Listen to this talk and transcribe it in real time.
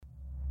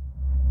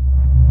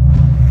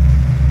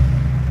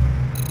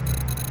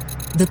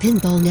The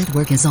Pinball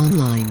Network is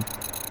online.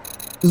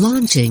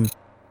 Launching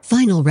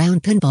Final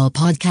Round Pinball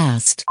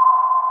Podcast.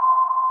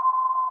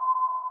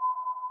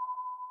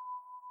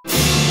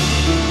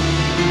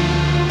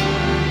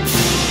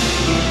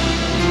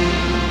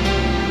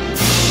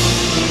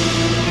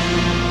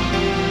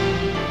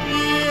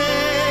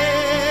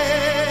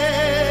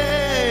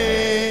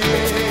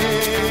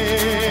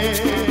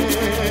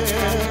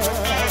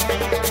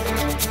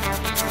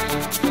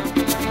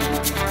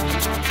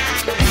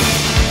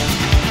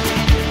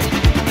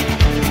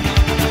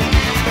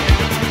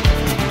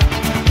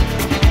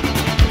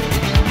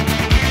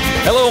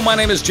 Hello, my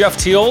name is Jeff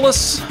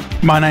Teolis.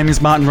 My name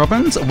is Martin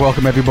Robbins.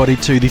 Welcome everybody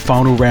to the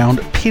Final Round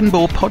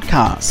Pinball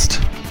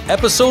Podcast.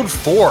 Episode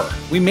 4.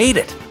 We made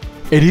it.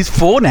 It is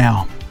 4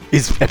 now.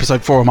 Is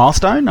episode 4 a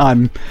milestone?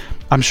 I'm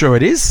sure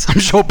it is. I'm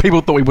sure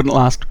people thought we wouldn't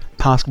last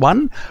past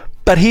 1.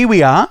 But here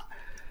we are.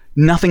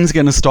 Nothing's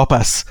going to stop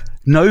us.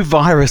 No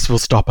virus will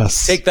stop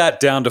us. Take that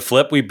down to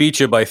Flip. We beat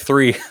you by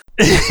 3.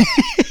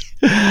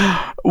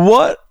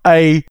 What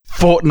a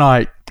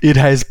fortnight it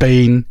has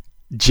been,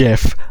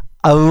 Jeff.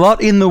 A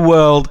lot in the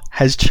world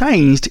has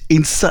changed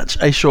in such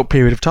a short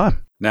period of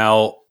time.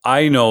 Now,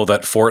 I know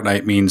that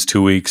fortnight means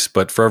 2 weeks,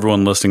 but for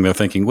everyone listening, they're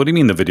thinking, what do you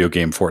mean the video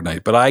game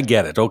fortnight? But I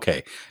get it.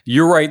 Okay.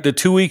 You're right. The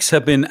 2 weeks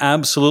have been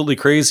absolutely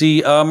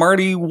crazy.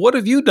 Marty, what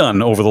have you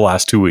done over the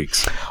last 2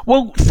 weeks?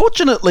 Well,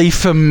 fortunately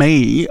for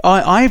me,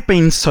 I've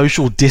been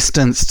social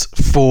distanced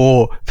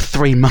for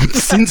 3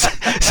 months since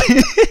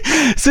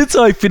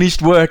I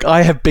finished work.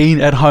 I have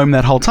been at home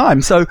that whole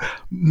time. So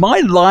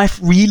my life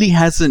really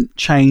hasn't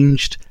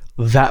changed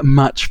that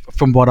much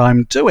from what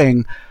I'm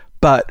doing,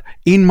 but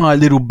in my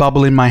little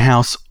bubble in my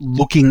house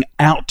looking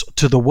out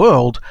to the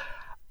world,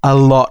 a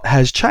lot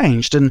has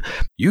changed. And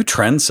you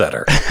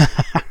trendsetter.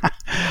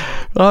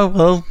 Oh,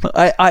 well,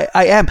 I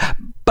am.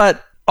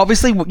 But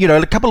obviously, you know,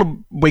 a couple of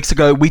weeks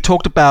ago, we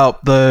talked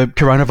about the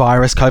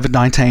coronavirus,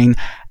 COVID-19,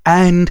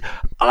 and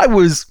I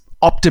was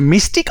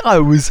optimistic. I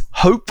was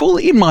hopeful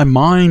in my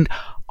mind.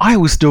 I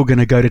was still going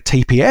to go to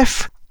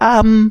TPF.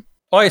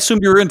 Oh, I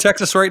assumed you were in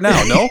Texas right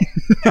now, no?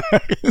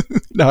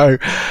 No.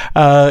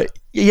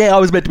 Yeah, I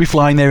was meant to be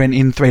flying there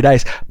in 3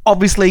 days.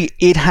 Obviously,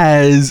 it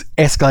has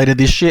escalated.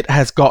 This shit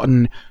has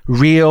gotten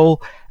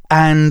real,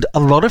 and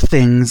a lot of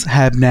things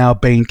have now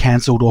been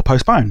cancelled or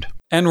postponed.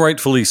 And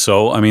rightfully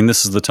so. I mean,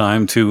 this is the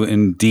time to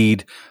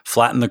indeed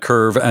flatten the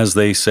curve, as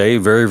they say.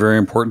 Very, very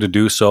important to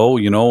do so.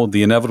 You know,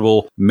 the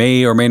inevitable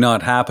may or may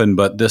not happen,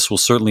 but this will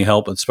certainly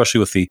help, especially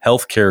with the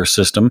healthcare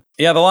system.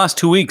 Yeah, the last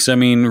 2 weeks, I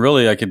mean,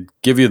 really, I could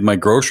give you my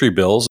grocery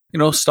bills, you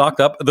know,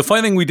 stocked up. The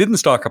funny thing we didn't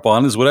stock up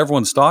on is what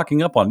everyone's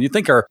stocking up on. You'd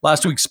think our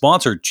last week's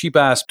sponsor,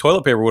 cheap-ass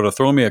toilet paper, would have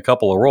thrown me a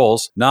couple of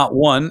rolls. Not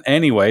one,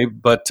 anyway,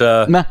 but...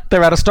 Nah,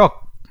 they're out of stock.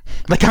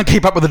 They can't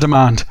keep up with the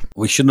demand.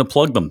 We shouldn't have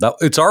plugged them.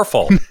 It's our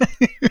fault.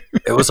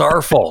 It was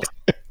our fault.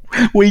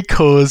 We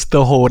caused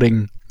the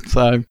hoarding.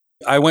 So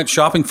I went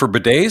shopping for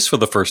bidets for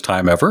the first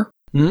time ever.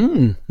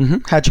 Mm-hmm.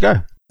 How'd you go?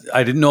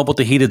 I didn't know about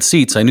the heated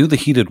seats. I knew the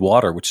heated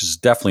water, which is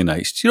definitely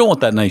nice. You don't want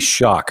that nice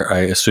shock, I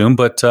assume,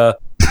 but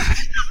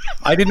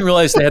I didn't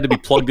realize they had to be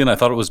plugged in. I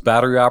thought it was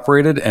battery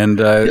operated, and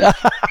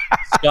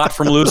Scott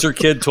from Loser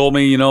Kid told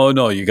me,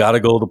 no, you got to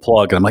go to the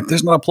plug. And I'm like,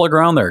 there's not a plug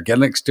around there. Get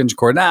an extension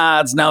cord.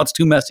 It's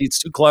too messy. It's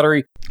too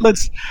cluttery.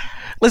 Let's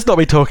not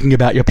be talking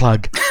about your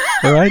plug.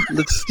 All right.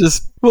 Let's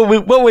just what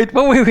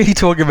we're really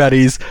talking about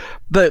is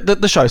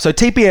the show. So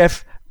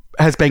TPF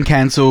has been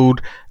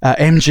cancelled.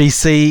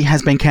 MGC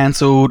has been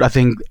cancelled. I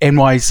think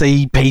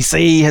NYC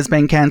PC has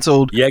been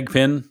cancelled.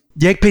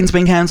 Yegpin's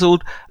been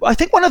cancelled. I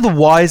think one of the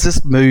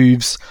wisest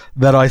moves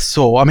that I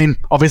saw, I mean,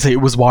 obviously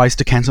it was wise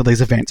to cancel these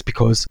events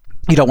because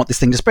you don't want this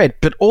thing to spread,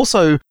 but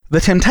also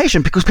the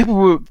temptation, because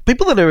people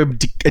that are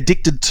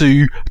addicted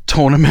to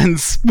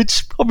tournaments,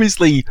 which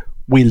obviously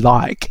we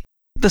like,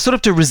 the sort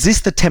of to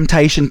resist the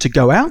temptation to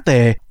go out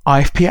there,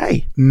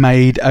 IFPA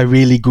made a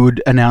really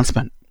good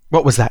announcement.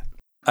 What was that?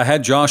 I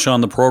had Josh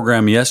on the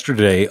program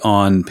yesterday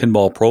on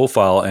Pinball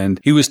Profile, and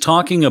he was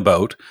talking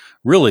about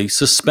really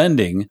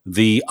suspending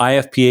the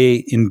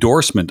IFPA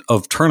endorsement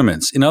of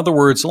tournaments. In other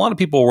words, a lot of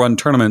people run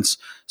tournaments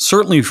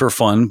certainly for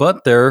fun,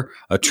 but they're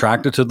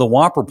attracted to the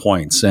Whopper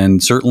points.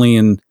 And certainly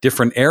in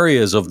different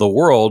areas of the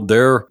world,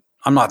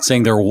 I'm not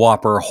saying they're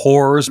Whopper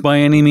whores by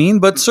any mean,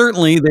 but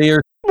certainly they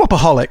are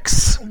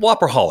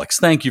Whopperholics.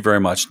 Thank you very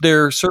much.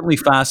 They're certainly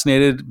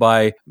fascinated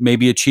by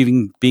maybe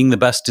being the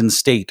best in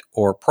state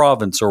or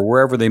province or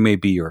wherever they may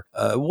be or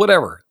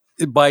whatever.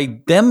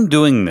 By them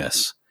doing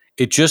this,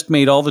 it just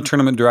made all the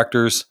tournament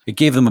directors, it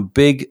gave them a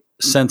big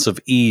sense of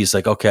ease.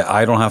 Like, okay,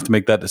 I don't have to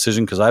make that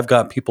decision because I've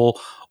got people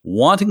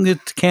wanting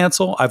it to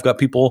cancel. I've got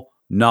people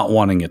not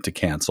wanting it to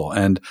cancel.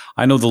 And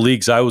I know the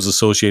leagues I was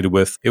associated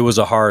with, it was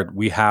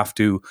we have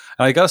to,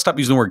 and I got to stop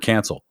using the word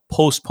cancel,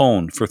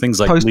 postpone for things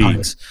like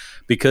leagues.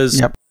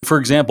 Because, for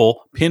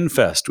example,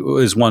 PinFest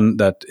is one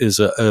that is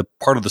a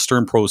part of the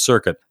Stern Pro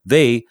circuit.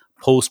 They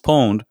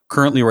postponed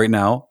currently right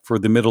now for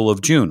the middle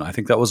of June. I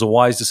think that was a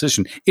wise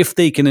decision. If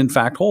they can in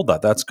fact hold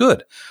that, that's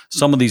good.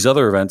 Some of these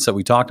other events that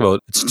we talked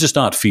about, it's just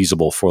not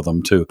feasible for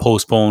them to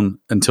postpone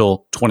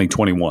until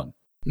 2021.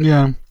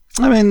 Yeah.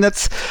 I mean,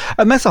 that's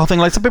the whole thing.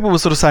 Like, some people were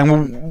sort of saying,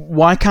 well,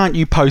 why can't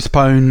you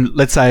postpone,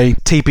 let's say,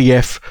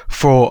 TPF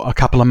for a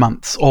couple of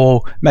months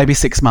or maybe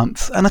 6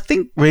 months? And I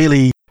think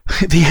really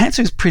the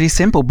answer is pretty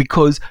simple,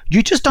 because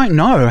you just don't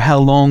know how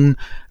long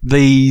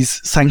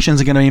these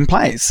sanctions are going to be in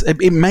place.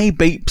 It may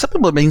be, some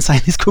people have been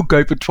saying this could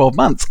go for 12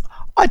 months.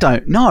 I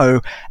don't know.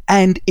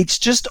 And it's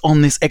just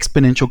on this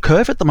exponential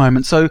curve at the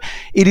moment. So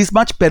it is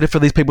much better for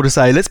these people to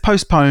say, let's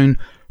postpone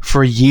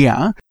for a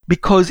year,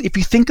 because if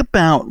you think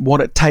about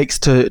what it takes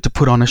to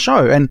put on a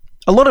show, and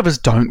a lot of us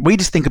don't, we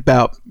just think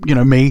about,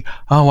 me,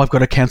 I've got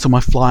to cancel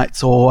my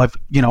flights, or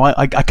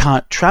I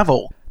can't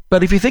travel.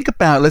 But if you think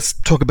about, let's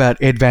talk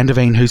about Ed Van der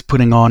Veen, who's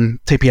putting on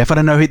TPF. And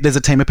I know there's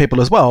a team of people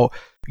as well.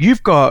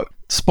 You've got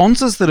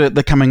sponsors that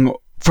are coming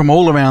from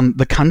all around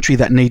the country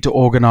that need to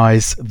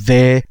organise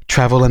their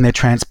travel and their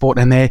transport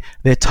and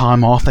their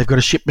time off. They've got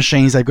to ship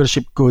machines, they've got to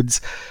ship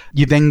goods.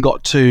 You've then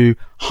got to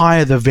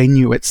hire the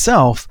venue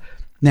itself.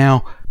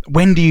 Now,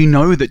 when do you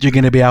know that you're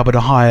going to be able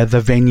to hire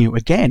the venue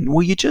again?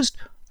 Well, you're just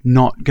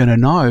not going to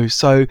know.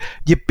 So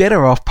you're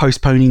better off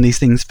postponing these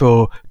things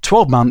for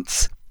 12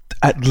 months.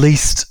 At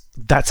least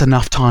that's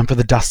enough time for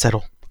the dust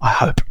settle, I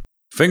hope.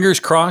 Fingers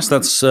crossed.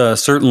 That's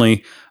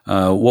certainly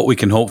what we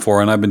can hope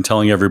for. And I've been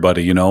telling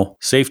everybody,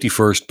 safety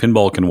first,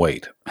 pinball can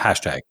wait.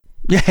 #.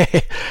 Yeah,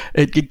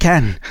 it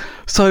can.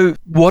 So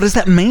what does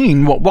that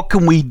mean? What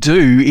can we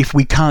do if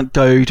we can't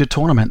go to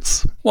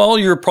tournaments? Well,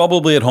 you're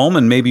probably at home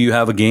and maybe you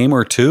have a game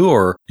or two,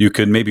 or you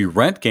could maybe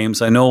rent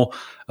games. I know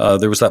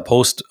there was that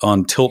post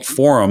on Tilt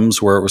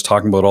Forums where it was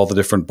talking about all the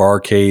different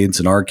barcades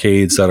and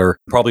arcades that are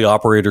probably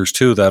operators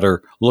too that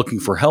are looking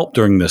for help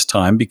during this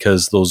time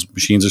because those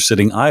machines are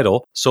sitting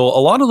idle. So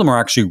a lot of them are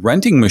actually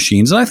renting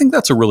machines. And I think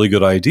that's a really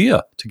good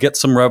idea to get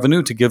some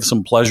revenue, to give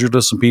some pleasure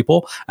to some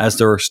people as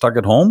they're stuck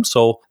at home.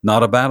 So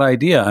not a bad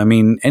idea. I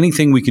mean,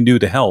 anything we can do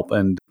to help,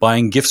 and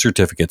buying gift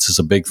certificates is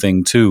a big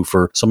thing too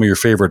for some of your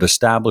favorite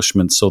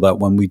establishments, so that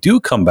when we do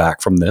come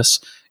back from this,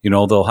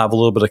 they'll have a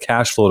little bit of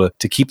cash flow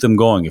to keep them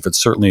going if it's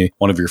certainly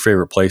one of your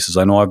favorite places.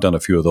 I know I've done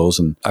a few of those,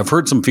 and I've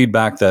heard some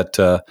feedback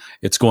that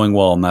it's going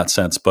well in that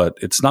sense, but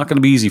it's not going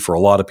to be easy for a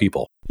lot of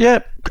people. Yeah,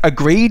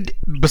 agreed.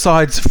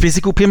 Besides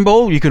physical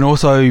pinball, you can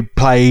also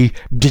play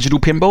digital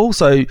pinball.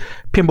 So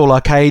Pinball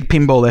Arcade,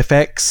 Pinball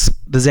FX,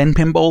 the Zen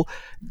Pinball.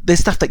 There's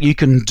stuff that you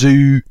can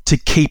do to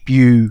keep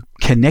you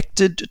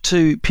connected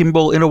to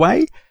pinball in a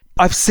way.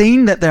 I've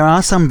seen that there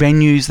are some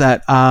venues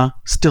that are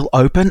still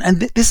open,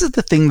 and this is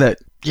the thing that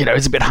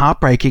is a bit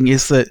heartbreaking,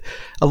 is that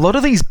a lot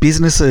of these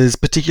businesses,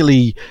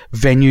 particularly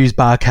venues,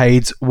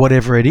 barcades,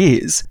 whatever it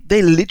is,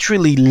 they're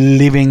literally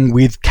living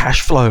with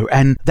cash flow,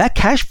 and that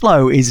cash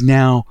flow is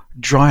now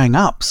drying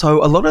up.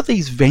 So a lot of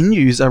these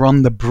venues are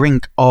on the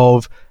brink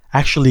of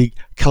actually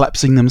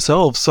collapsing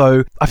themselves.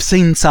 So I've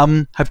seen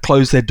some have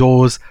closed their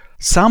doors,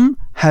 some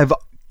have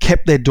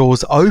kept their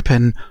doors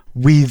open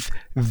with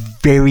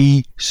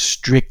very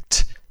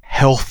strict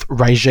health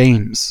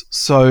regimes.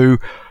 So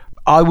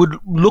I would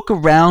look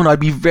around.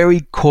 I'd be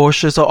very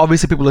cautious.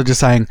 Obviously, people are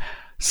just saying,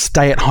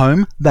 stay at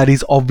home. That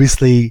is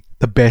obviously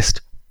the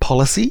best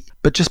policy,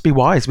 but just be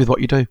wise with what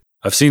you do.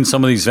 I've seen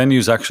some of these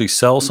venues actually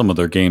sell some of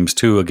their games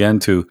too, again,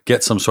 to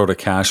get some sort of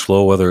cash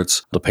flow, whether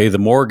it's to pay the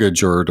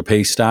mortgage or to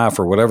pay staff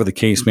or whatever the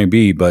case may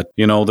be. But,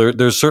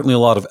 there's certainly a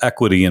lot of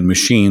equity in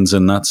machines,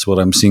 and that's what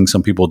I'm seeing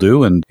some people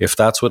do. And if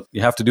that's what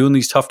you have to do in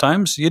these tough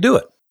times, you do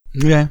it.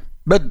 Yeah.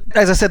 But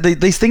as I said,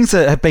 these things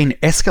have been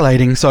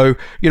escalating. So,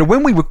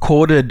 when we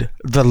recorded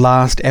the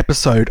last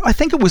episode, I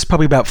think it was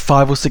probably about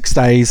 5 or 6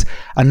 days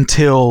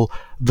until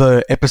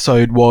the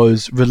episode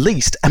was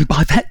released. And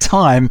by that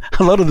time,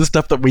 a lot of the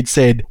stuff that we'd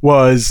said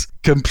was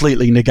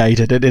completely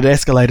negated. It had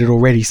escalated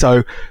already.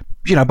 So,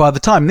 by the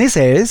time this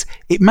airs,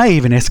 it may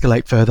even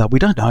escalate further. We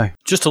don't know.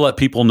 Just to let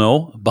people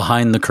know,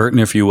 behind the curtain,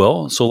 if you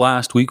will. So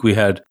last week we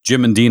had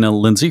Jim and Dina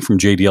Lindsay from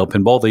JDL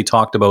Pinball. They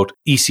talked about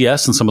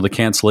ECS and some of the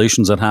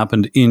cancellations that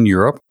happened in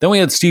Europe. Then we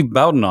had Steve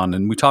Bowden on,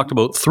 and we talked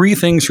about 3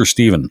 things for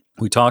Steven.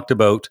 We talked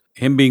about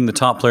him being the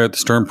top player at the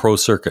Stern Pro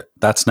Circuit.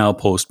 That's now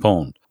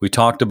postponed. We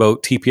talked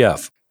about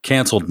TPF,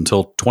 canceled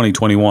until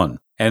 2021.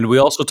 And we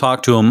also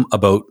talked to him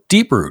about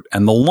Deeproot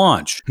and the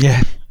launch.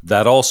 Yeah.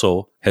 That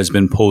also has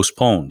been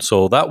postponed.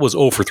 So that was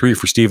 0 for 3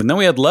 for Steve. And then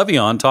we had Levy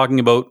on talking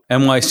about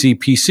NYC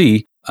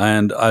PC.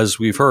 And as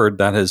we've heard,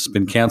 that has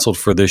been canceled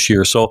for this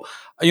year. So,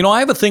 I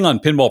have a thing on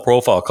Pinball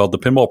Profile called the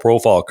Pinball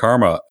Profile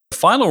Karma. The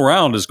final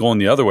round is going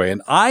the other way.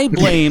 And I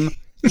blame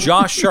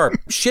Josh Sharp.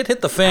 Shit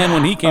hit the fan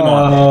when he came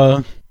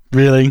on.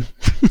 Really?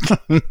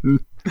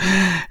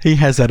 He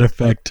has that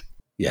effect.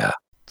 Yeah.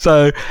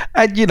 So,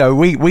 and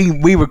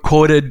we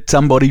recorded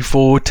somebody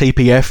for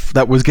TPF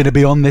that was going to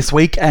be on this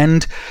week,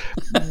 and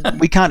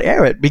we can't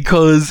air it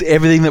because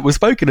everything that was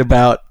spoken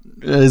about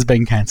has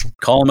been cancelled.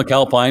 Colin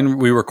McAlpine,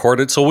 we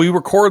recorded. So we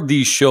record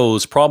these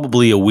shows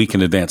probably a week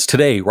in advance.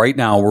 Today, right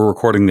now, we're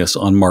recording this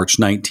on March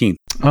 19th.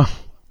 Oh,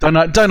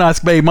 don't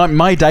ask me.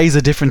 My days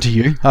are different to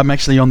you. I'm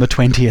actually on the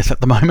 20th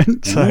at the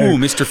moment. So. Ooh,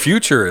 Mr.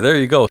 Future. There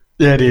you go.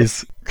 That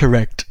is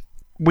correct.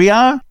 We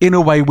are, in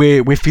a way,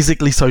 we're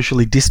physically,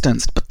 socially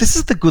distanced. But this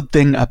is the good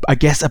thing, I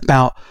guess,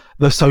 about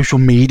the social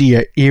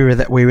media era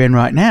that we're in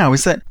right now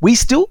is that we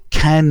still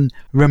can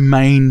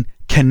remain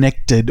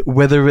connected,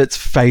 whether it's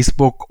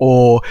Facebook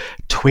or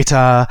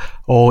Twitter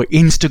or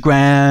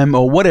Instagram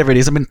or whatever it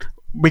is. I mean,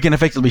 we can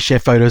effectively share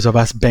photos of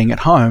us being at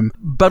home,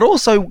 but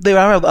also there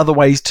are other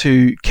ways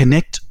to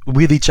connect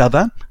with each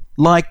other,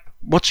 like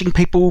watching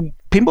people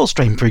pinball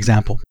stream, for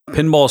example.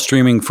 Pinball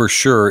streaming for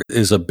sure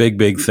is a big,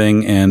 big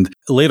thing. And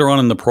later on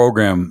in the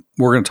program,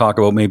 we're going to talk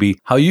about maybe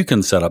how you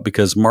can set up,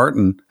 because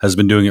Martin has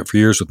been doing it for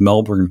years with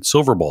Melbourne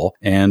Silverball.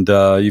 And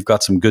you've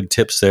got some good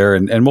tips there.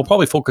 And we'll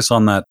probably focus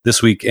on that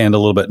this week and a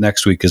little bit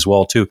next week as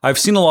well, too. I've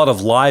seen a lot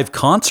of live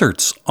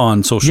concerts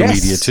on social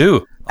media,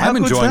 too. I'm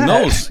enjoying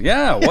those.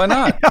 Yeah, why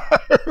not?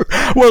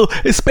 Well,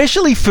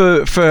 especially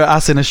for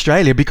us in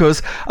Australia,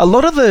 because a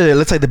lot of the,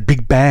 let's say, the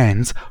big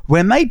bands,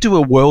 when they do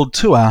a world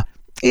tour,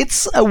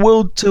 it's a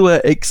world tour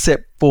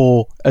except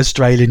for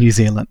Australia, New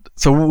Zealand.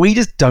 So we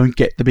just don't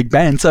get the big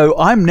band. So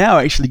I'm now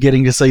actually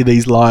getting to see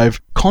these live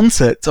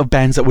concerts of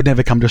bands that would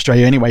never come to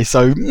Australia anyway.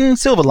 So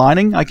silver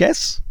lining, I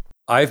guess.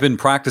 I've been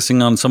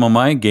practicing on some of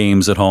my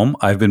games at home.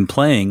 I've been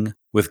playing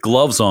with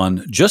gloves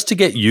on just to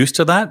get used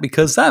to that,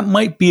 because that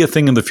might be a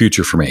thing in the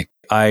future for me.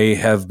 I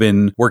have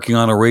been working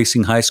on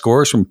erasing high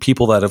scores from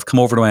people that have come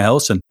over to my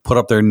house and put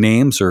up their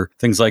names or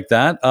things like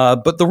that.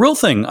 But the real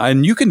thing,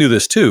 and you can do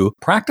this too,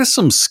 practice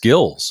some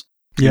skills.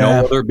 You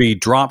know, whether it be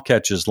drop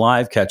catches,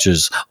 live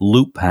catches,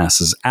 loop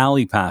passes,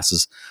 alley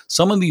passes,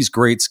 some of these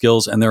great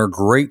skills. And there are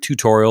great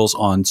tutorials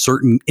on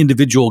certain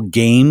individual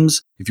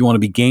games if you want to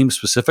be game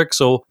specific.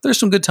 So there's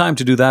some good time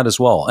to do that as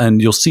well.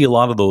 And you'll see a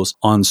lot of those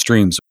on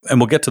streams. And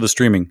we'll get to the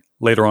streaming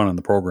later on in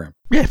the program.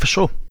 Yeah, for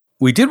sure.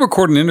 We did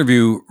record an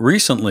interview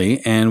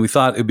recently, and we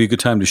thought it'd be a good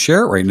time to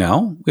share it right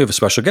now. We have a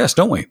special guest,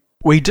 don't we?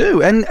 We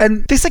do.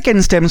 And this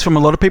again stems from a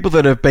lot of people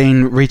that have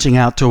been reaching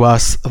out to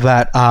us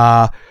that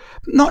are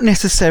not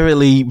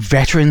necessarily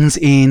veterans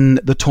in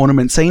the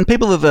tournament scene,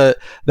 people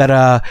that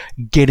are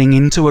getting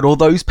into it, or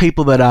those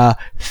people that are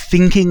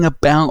thinking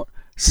about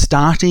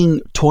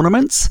starting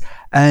tournaments.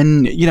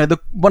 And, you know,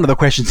 one of the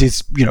questions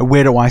is, you know,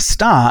 where do I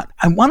start?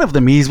 And one of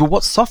them is, well,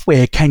 what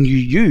software can you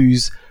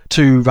use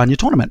to run your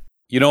tournament?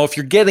 You know, if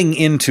you're getting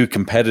into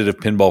competitive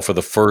pinball for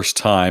the first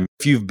time,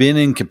 if you've been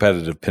in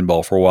competitive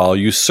pinball for a while,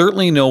 you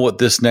certainly know what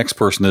this next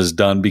person has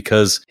done,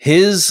 because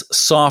his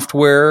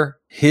software,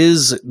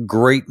 his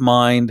great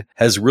mind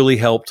has really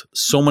helped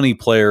so many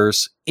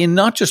players in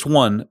not just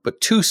one, but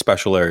two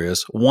special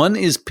areas. One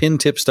is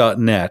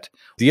pintips.net.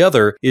 The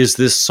other is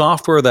this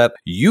software that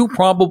you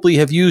probably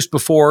have used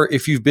before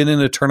if you've been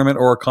in a tournament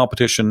or a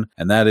competition,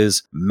 and that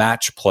is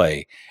Match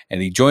Play.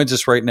 And he joins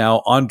us right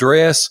now.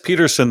 Andreas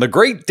Pedersen, the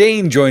Great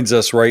Dane, joins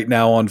us right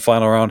now on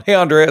Final Round. Hey,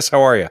 Andreas,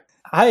 how are you?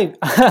 Hi,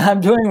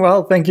 I'm doing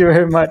well. Thank you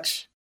very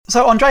much.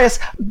 So, Andreas,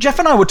 Jeff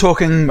and I were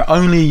talking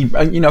only,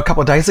 a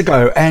couple of days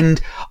ago, and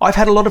I've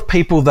had a lot of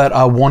people that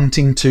are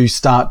wanting to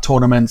start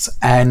tournaments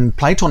and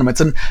play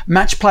tournaments, and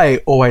Match Play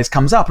always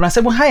comes up. And I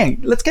said, well, hey,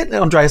 let's get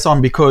Andreas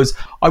on, because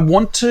I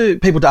want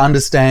people to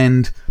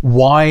understand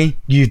why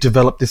you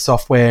developed this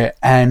software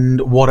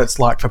and what it's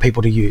like for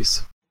people to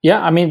use.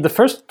 Yeah, I mean, the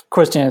first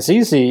question is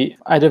easy.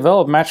 I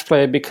developed Match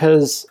Play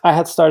because I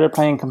had started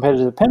playing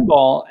competitive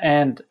pinball,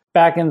 and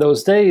back in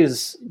those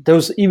days, there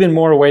was even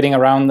more waiting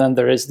around than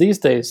there is these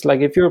days. Like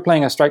if you were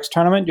playing a strikes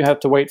tournament, you have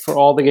to wait for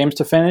all the games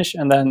to finish,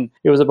 and then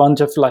it was a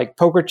bunch of like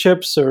poker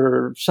chips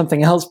or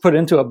something else put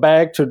into a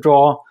bag to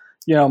draw,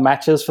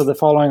 matches for the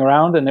following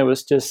round. And it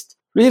was just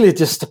really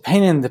just a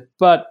pain in the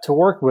butt to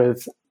work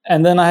with.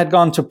 And then I had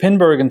gone to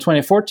Pinburg in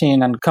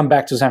 2014 and come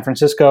back to San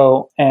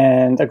Francisco,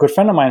 and a good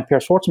friend of mine, Pierre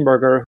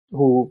Schwarzenberger,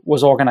 who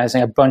was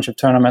organizing a bunch of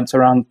tournaments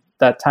around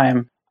that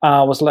time,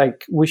 was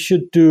like, we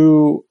should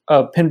do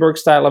a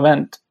Pinburg-style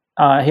event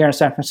here in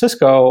San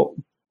Francisco.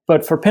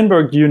 But for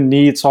Pinburg, you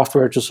need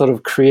software to sort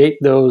of create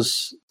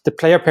the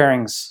player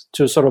pairings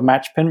to sort of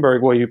match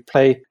Pinburg, where you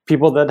play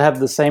people that have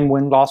the same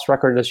win-loss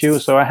record as you.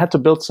 So I had to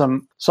build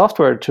some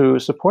software to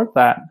support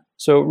that.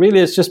 So really,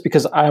 it's just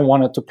because I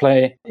wanted to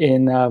play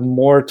in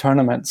more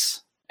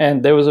tournaments.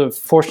 And there was a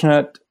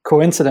fortunate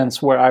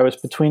coincidence where I was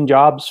between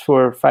jobs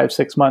for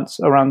 5-6 months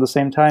around the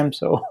same time.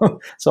 So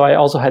I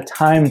also had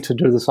time to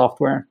do the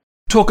software.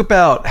 Talk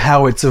about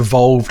how it's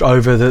evolved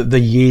over the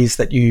years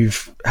that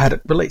you've had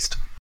it released.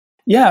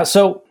 Yeah,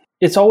 so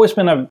it's always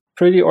been a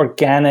pretty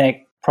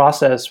organic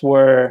process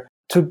where,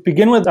 to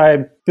begin with,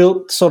 I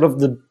built sort of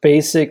the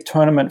basic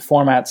tournament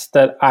formats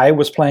that I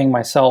was playing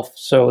myself.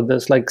 So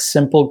there's like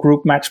simple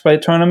group match play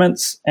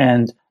tournaments,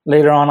 and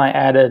later on I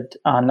added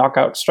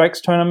knockout strikes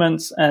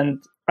tournaments.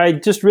 And I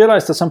just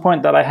realized at some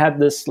point that I had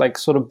this like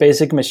sort of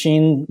basic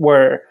machine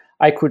where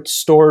I could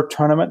store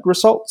tournament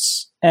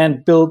results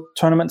and build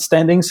tournament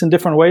standings in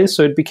different ways.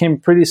 So it became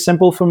pretty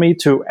simple for me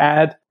to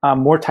add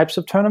more types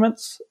of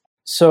tournaments.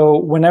 So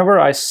whenever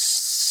I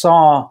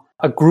saw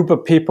a group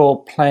of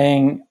people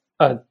playing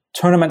a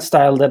tournament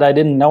style that I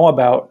didn't know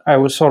about, I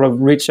would sort of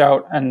reach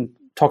out and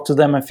talk to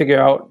them and figure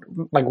out,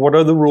 like, what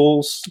are the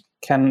rules?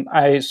 Can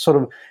I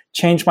sort of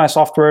change my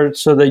software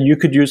so that you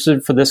could use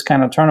it for this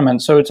kind of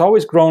tournament? So it's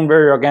always grown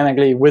very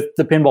organically with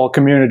the pinball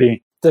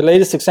community. The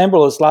latest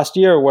example is last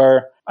year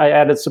where I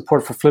added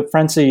support for Flip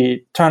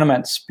Frenzy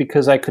tournaments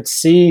because I could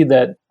see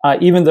that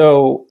even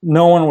though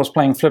no one was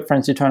playing Flip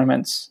Frenzy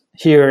tournaments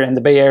here in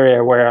the Bay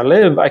Area where I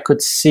live, I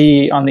could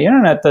see on the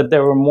internet that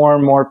there were more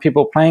and more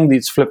people playing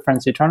these Flip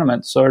Frenzy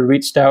tournaments. So I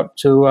reached out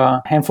to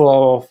a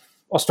handful of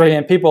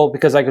Australian people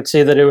because I could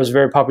see that it was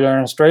very popular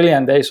in Australia,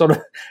 and they sort of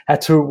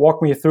had to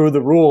walk me through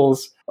the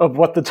rules of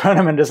what the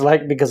tournament is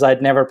like because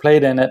I'd never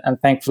played in it. And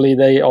thankfully,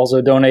 they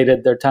also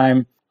donated their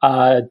time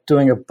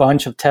doing a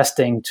bunch of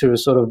testing to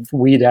sort of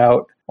weed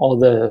out all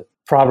the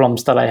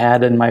problems that I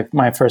had in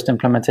my first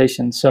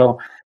implementation. So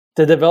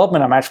the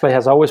development of match play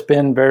has always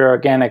been very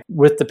organic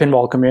with the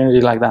pinball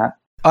community like that.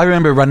 I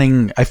remember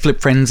running a Flip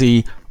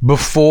Frenzy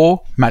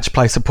before Match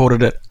Play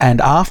supported it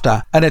and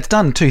after, and it's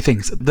done two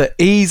things. The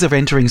ease of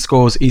entering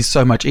scores is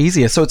so much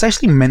easier, so it's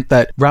actually meant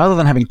that rather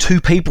than having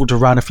two people to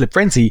run a Flip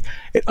Frenzy,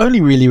 it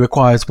only really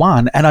requires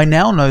one. And I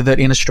now know that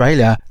in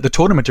Australia, the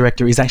tournament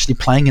director is actually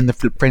playing in the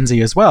Flip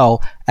Frenzy as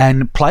well,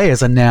 and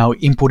players are now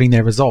inputting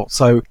their results.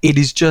 So it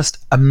is just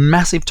a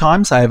massive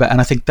time saver,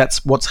 and I think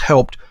that's what's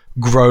helped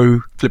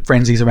grow Flip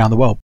Frenzies around the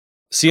world.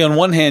 See, on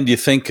one hand, you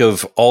think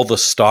of all the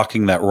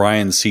stalking that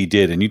Ryan C.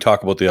 did, and you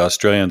talk about the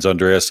Australians,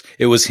 Andreas.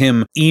 It was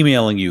him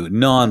emailing you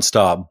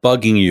nonstop,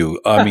 bugging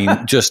you. I mean,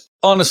 just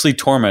honestly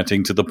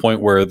tormenting to the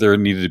point where there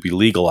needed to be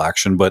legal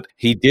action. But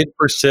he did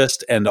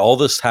persist, and all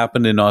this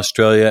happened in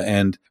Australia.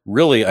 And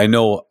really, I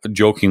know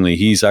jokingly,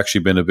 he's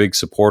actually been a big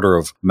supporter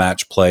of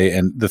match play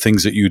and the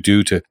things that you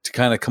do to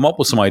kind of come up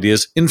with some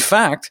ideas. In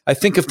fact, I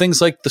think of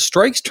things like the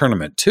Strikes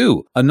tournament,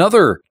 too.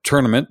 Another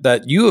tournament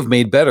that you have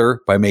made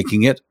better by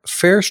making it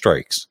fair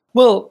strikes.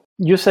 Well,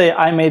 you say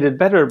I made it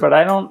better, but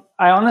I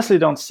honestly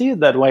don't see it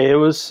that way.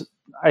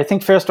 I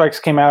think Fair Strikes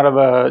came out of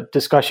a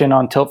discussion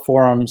on Tilt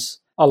forums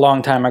a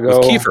long time ago.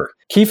 With Kiefer.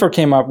 Kiefer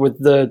came up with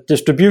the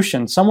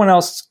distribution. Someone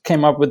else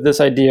came up with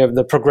this idea of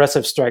the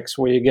progressive strikes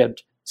where you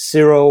get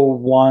 0,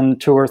 1,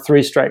 2, or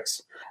 3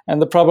 strikes.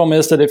 And the problem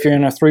is that if you're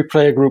in a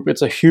 3-player group,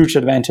 it's a huge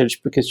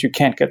advantage because you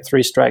can't get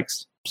 3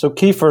 strikes. So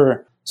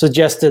Kiefer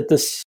suggested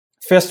this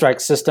Fair Strike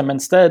system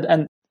instead.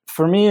 And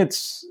for me,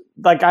 it's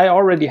like I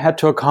already had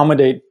to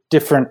accommodate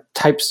different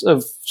types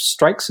of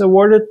strikes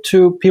awarded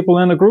to people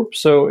in a group.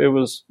 So it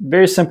was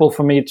very simple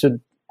for me to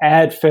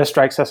add Fair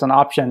Strikes as an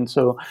option.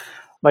 So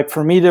like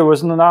for me, there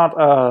was not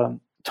a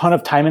ton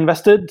of time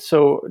invested.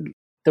 So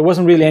there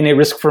wasn't really any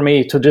risk for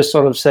me to just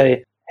sort of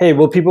say, hey,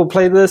 will people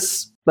play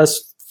this?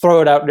 Let's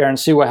throw it out there and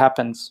see what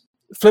happens.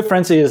 Flip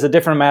Frenzy is a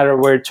different matter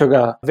where it took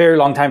a very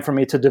long time for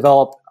me to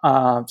develop.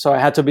 So I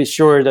had to be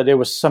sure that it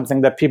was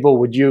something that people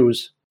would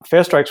use.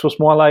 Fair Strikes was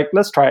more like,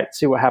 let's try it,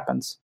 see what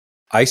happens.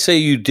 I say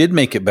you did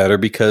make it better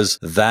because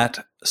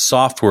that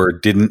software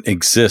didn't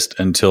exist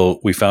until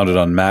we found it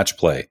on Match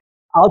Play.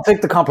 I'll take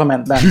the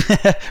compliment then.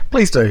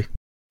 Please do.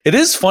 It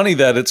is funny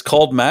that it's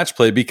called Match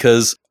Play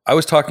because I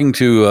was talking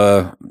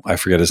to, I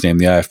forget his name,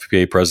 the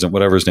IFPA president,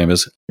 whatever his name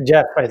is.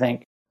 Jeff, I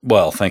think.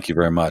 Well, thank you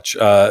very much.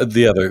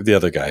 The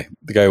other guy,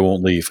 the guy who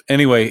won't leave.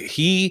 Anyway,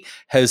 he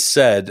has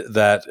said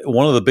that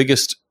one of the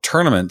biggest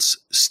tournaments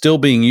still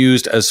being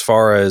used as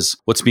far as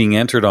what's being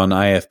entered on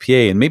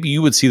IFPA, and maybe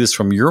you would see this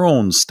from your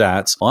own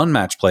stats on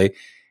Match Play,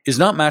 is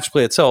not Match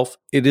Play itself.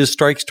 It is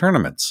Strikes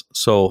tournaments.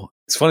 So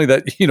it's funny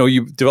that,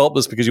 you developed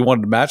this because you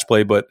wanted Match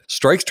Play, but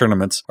Strikes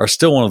tournaments are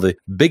still one of the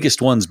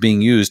biggest ones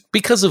being used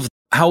because of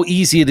how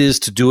easy it is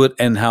to do it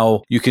and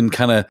how you can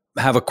kind of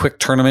have a quick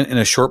tournament in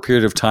a short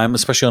period of time,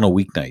 especially on a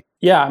weeknight.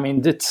 Yeah, I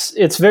mean,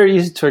 it's very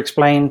easy to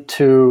explain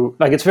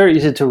it's very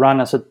easy to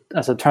run as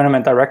a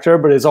tournament director,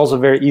 but it's also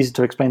very easy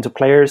to explain to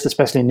players,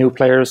 especially new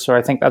players. So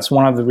I think that's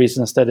one of the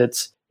reasons that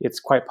it's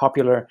quite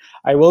popular.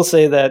 I will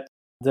say that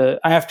the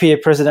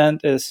IFPA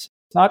president is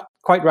not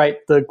quite right.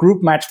 The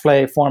group match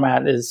play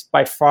format is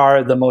by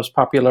far the most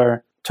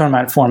popular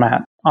tournament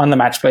format on the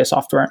match play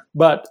software,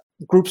 but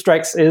Group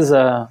Strikes is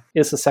a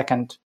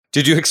second.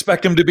 Did you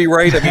expect him to be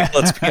right? I mean,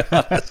 let's be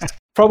honest.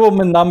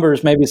 Problem in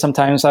numbers, maybe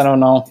sometimes, I don't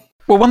know.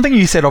 Well, one thing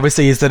you said,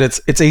 obviously, is that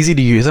it's easy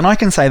to use. And I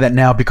can say that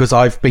now because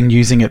I've been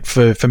using it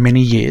for many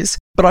years.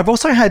 But I've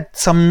also had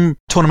some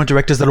tournament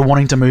directors that are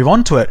wanting to move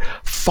on to it,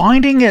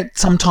 finding it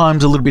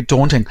sometimes a little bit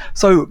daunting.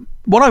 So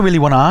what I really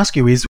want to ask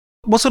you is,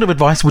 what sort of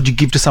advice would you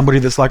give to somebody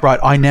that's like, right,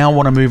 I now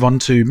want to move on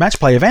to match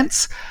play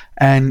events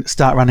and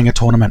start running a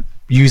tournament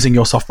using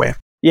your software?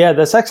 Yeah,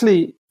 there's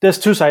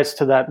two sides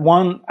to that.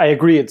 One, I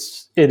agree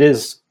it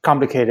is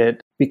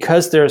complicated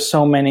because there are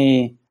so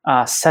many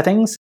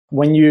settings.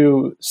 When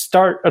you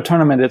start a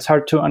tournament, it's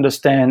hard to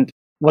understand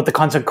what the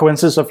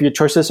consequences of your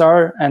choices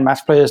are, and match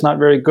play is not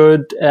very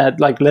good at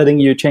letting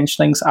you change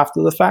things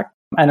after the fact.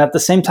 And at the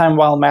same time,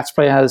 while match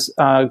play has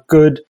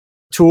good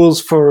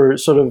tools for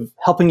sort of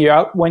helping you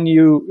out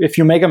if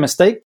you make a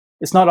mistake,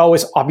 it's not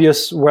always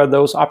obvious where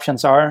those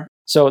options are.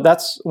 So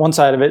that's one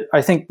side of it.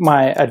 I think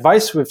my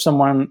advice with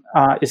someone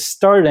is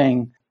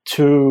starting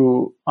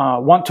to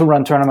want to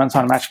run tournaments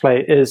on match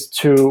play is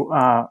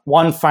to,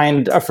 one,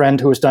 find a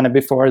friend who's done it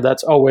before.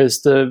 That's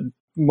always the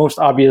most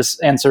obvious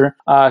answer,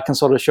 can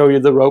sort of show you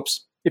the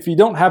ropes. If you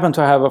don't happen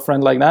to have a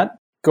friend like that,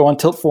 go on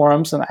Tilt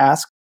forums and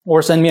ask.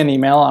 or send me an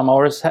email. I'm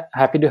always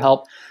happy to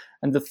help.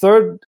 And the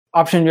third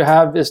option you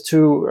have is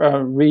to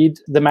read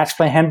the Match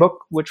Play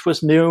Handbook, which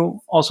was new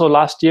also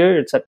last year.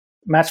 It's at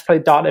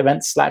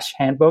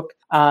matchplay.events/handbook.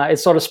 It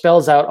sort of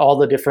spells out all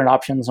the different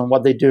options and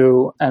what they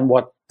do and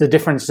what the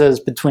difference is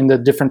between the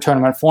different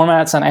tournament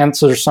formats, and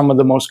answers some of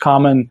the most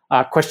common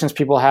questions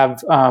people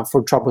have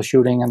for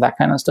troubleshooting and that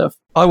kind of stuff.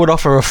 I would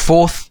offer a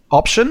fourth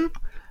option,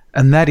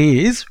 and that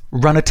is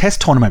run a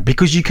test tournament,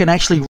 because you can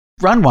actually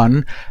run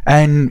one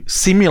and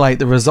simulate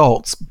the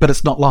results, but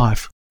it's not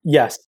live.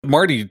 Yes.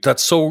 Marty,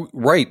 that's so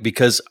right,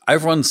 because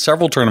I've run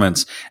several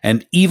tournaments,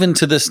 and even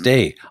to this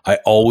day, I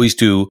always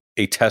do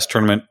a test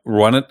tournament,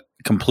 run it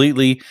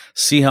completely,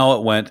 see how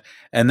it went,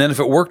 and then if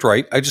it worked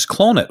right, I just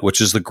clone it,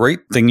 which is the great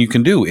thing you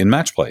can do in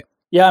Match Play.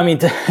 Yeah, I mean,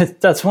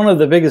 that's one of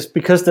the biggest,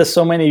 because there's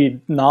so many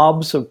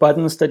knobs or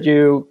buttons that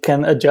you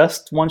can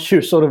adjust once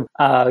you sort of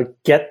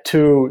get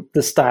to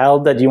the style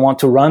that you want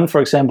to run. For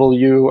example,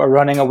 you are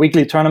running a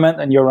weekly tournament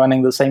and you're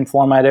running the same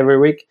format every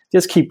week.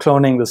 Just keep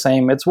cloning the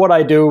same. It's what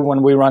I do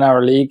when we run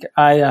our league.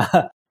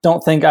 I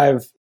don't think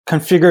I've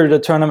configured a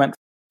tournament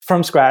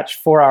from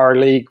scratch for our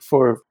league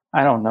for,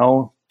 I don't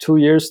know, 2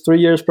 years, 3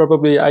 years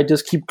probably. I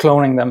just keep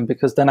cloning them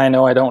because then I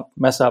know I don't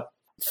mess up.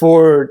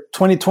 For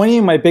 2020,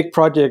 my big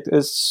project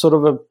is sort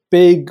of a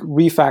big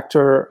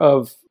refactor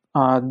of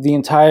the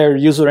entire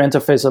user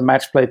interface of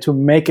Match Play to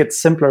make it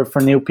simpler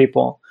for new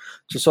people,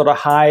 to sort of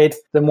hide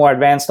the more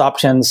advanced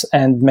options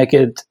and make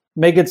it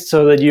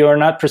so that you are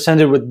not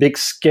presented with big,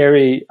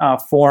 scary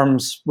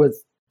forms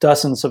with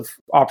dozens of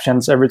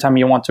options every time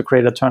you want to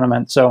create a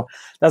tournament. So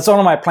that's one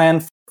of my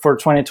plans for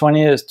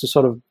 2020, is to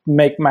sort of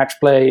make Match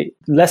Play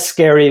less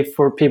scary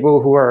for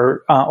people who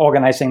are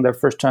organizing their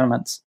first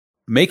tournaments.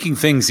 Making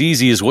things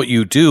easy is what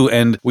you do.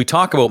 And we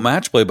talk about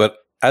Match Play, but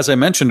as I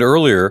mentioned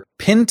earlier,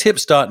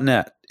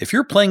 pintips.net. If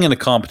you're playing in a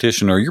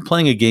competition or you're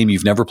playing a game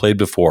you've never played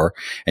before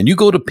and you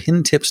go to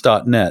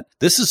pintips.net,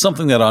 this is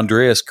something that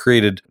Andreas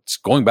created. It's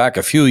going back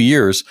a few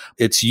years.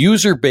 It's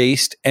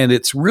user-based, and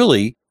it's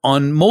really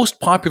on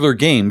most popular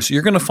games,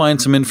 you're going to find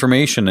some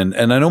information.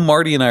 And I know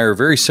Marty and I are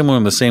very similar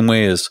in the same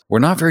way as we're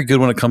not very good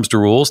when it comes to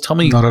rules. Tell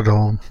me. Not at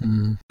all.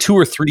 2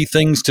 or 3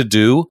 things to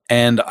do,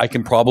 and I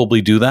can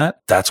probably do that.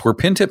 That's where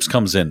Pin Tips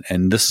comes in.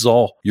 And this is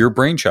all your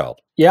brainchild.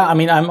 Yeah, I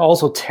mean, I'm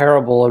also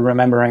terrible at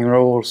remembering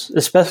rules,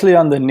 especially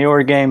on the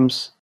newer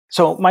games.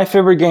 So my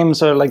favorite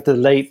games are like the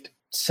late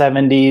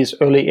 70s,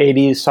 early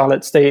 80s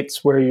solid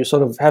states, where you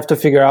sort of have to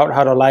figure out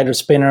how to light a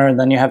spinner, and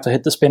then you have to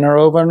hit the spinner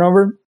over and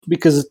over,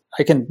 because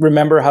I can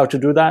remember how to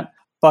do that.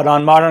 But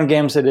on modern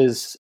games, it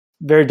is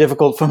very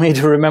difficult for me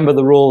to remember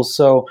the rules.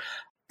 So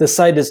the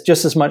site is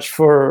just as much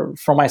for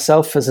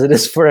myself as it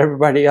is for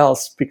everybody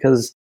else,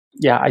 because,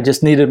 yeah, I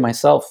just need it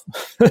myself.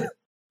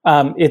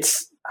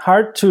 It's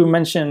hard to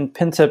mention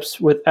Pin Tips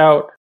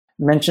without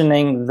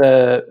mentioning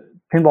the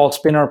Pinball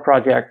Spinner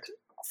project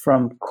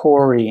from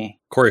Corey.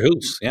 Corey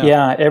Hoops, yeah.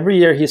 Yeah, every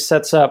year he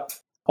sets up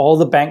all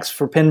the banks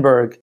for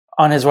Pinburg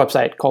on his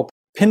website called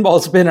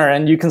Pinball Spinner,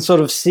 and you can sort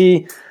of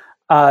see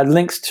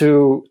links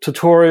to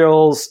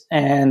tutorials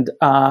and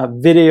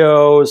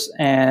videos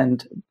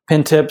and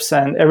pin tips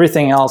and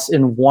everything else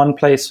in one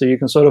place, so you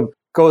can sort of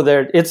go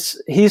there.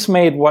 He's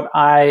made what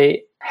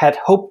I had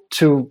hoped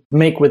to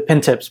make with pin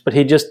tips, but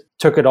he just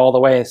took it all the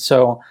way.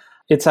 So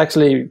it's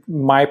actually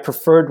my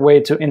preferred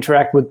way to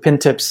interact with pin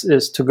tips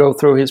is to go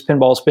through his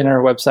Pinball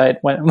Spinner website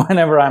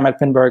whenever I'm at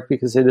Pinburg,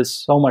 because it is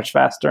so much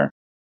faster.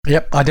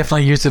 Yep, I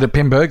definitely used it at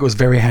Pinburg. It was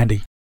very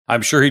handy.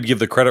 I'm sure he'd give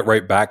the credit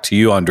right back to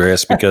you,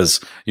 Andreas,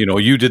 because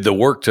you did the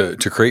work to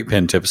create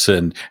Pin Tips,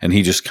 and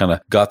he just kind of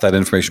got that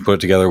information, put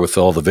it together with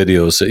all the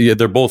videos. Yeah,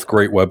 they're both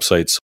great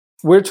websites.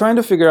 We're trying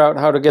to figure out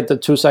how to get the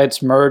two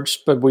sites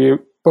merged, but we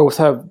both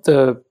have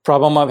the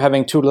problem of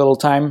having too little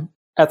time.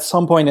 At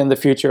some point in the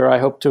future, I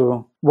hope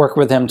to work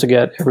with him to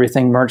get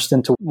everything merged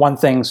into one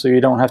thing, so you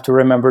don't have to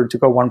remember to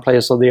go one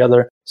place or the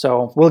other.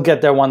 So we'll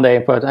get there one day,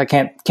 but I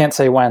can't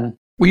say when.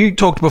 Well, you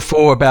talked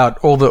before about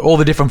all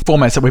the different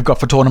formats that we've got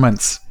for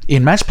tournaments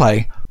in Match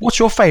Play. What's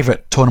your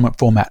favorite tournament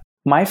format?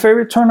 My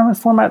favorite tournament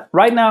format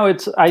right now,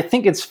 I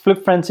think it's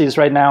Flip Frenzies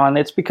right now, and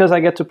it's because I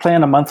get to play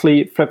in a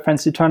monthly Flip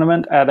Frenzy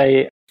tournament at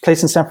a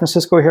place in San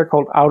Francisco here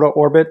called Outer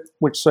Orbit,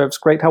 which serves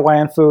great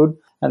Hawaiian food,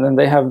 and then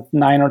they have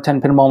 9 or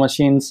 10 pinball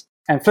machines.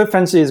 And Flip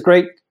Frenzy is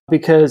great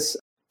because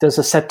there's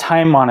a set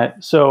time on it.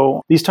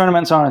 So these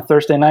tournaments are on a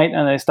Thursday night,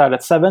 and they start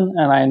at 7,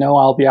 and I know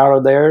I'll be out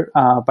of there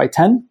by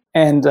 10.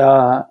 And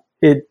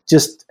it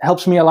just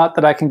helps me a lot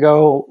that I can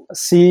go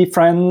see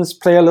friends,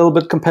 play a little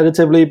bit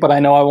competitively, but I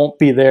know I won't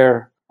be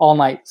there all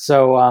night.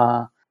 So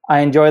I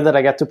enjoy that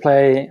I get to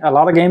play a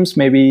lot of games,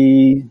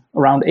 maybe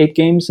around 8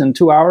 games in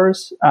 2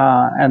 hours.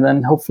 And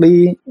then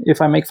hopefully,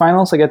 if I make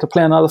finals, I get to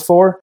play another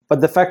 4. But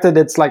the fact that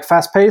it's like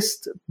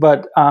fast-paced,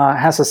 but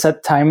has a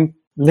set time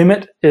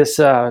limit is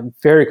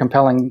very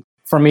compelling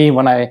for me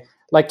when I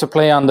like to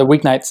play on the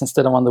weeknights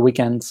instead of on the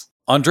weekends.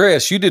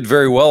 Andreas, you did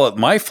very well at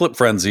my Flip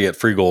Frenzy at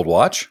Free Gold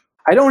Watch.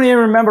 I don't even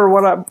remember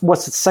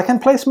was it second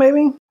place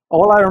maybe?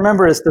 All I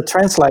remember is the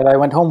translate I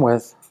went home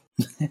with.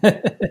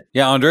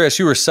 Yeah, Andreas,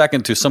 you were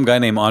second to some guy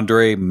named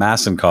Andrei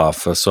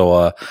Masenkov.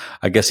 So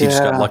I guess he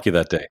just got lucky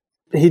that day.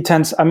 He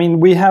tends, I mean,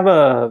 we have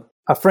a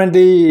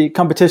friendly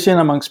competition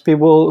amongst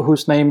people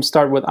whose names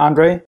start with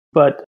Andre,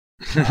 but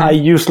I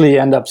usually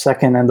end up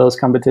second in those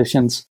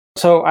competitions.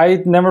 So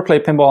I never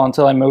played pinball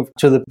until I moved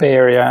to the Bay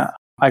Area.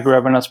 I grew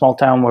up in a small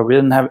town where we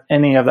didn't have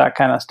any of that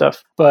kind of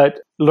stuff. But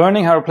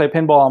learning how to play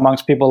pinball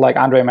amongst people like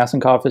Andrei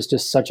Masenkov is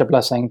just such a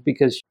blessing,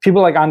 because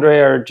people like Andrei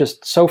are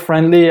just so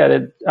friendly at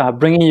it,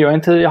 bringing you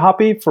into the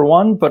hobby, for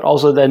one, but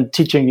also then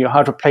teaching you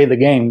how to play the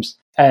games.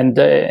 And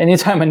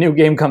anytime a new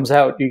game comes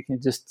out, you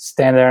can just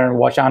stand there and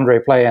watch Andrei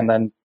play and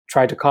then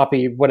try to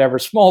copy whatever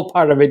small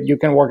part of it you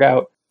can work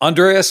out.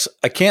 Andreas,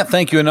 I can't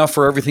thank you enough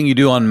for everything you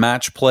do on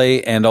Match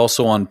Play and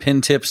also on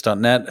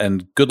pintips.net.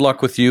 And good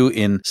luck with you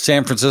in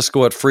San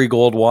Francisco at Free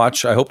Gold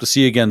Watch. I hope to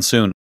see you again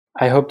soon.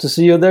 I hope to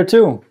see you there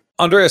too.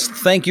 Andreas,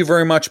 thank you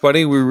very much,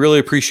 buddy. We really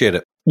appreciate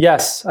it.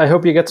 Yes, I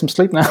hope you get some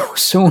sleep now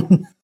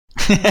soon.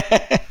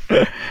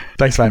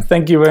 Thanks, man.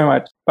 Thank you very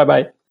much.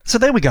 Bye-bye. So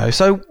there we go.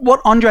 So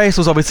what Andreas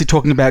was obviously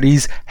talking about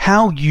is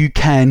how you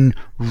can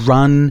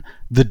run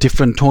the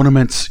different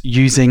tournaments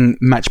using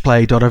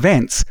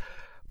matchplay.events.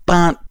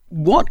 But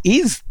what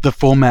is the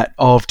format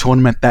of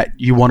tournament that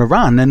you want to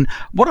run? And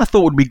what I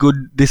thought would be good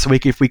this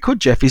week, if we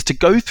could, Jeff, is to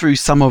go through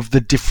some of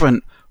the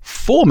different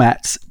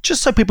formats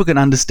just so people can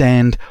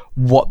understand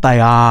what they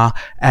are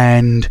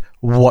and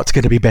what's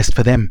going to be best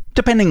for them,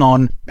 depending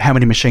on how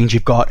many machines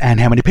you've got and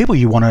how many people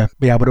you want to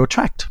be able to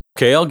attract.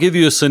 Okay, I'll give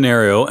you a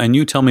scenario and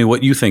you tell me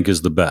what you think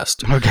is the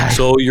best. Okay.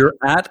 So you're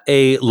at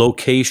a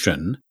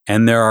location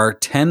and there are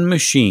 10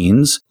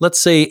 machines. Let's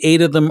say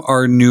 8 of them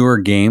are newer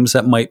games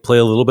that might play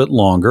a little bit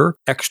longer.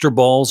 Extra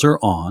balls are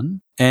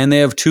on, and they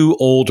have 2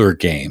 older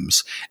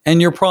games.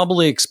 And you're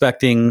probably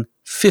expecting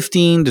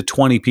 15 to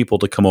 20 people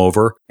to come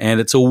over, and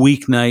it's a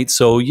weeknight,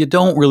 so you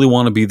don't really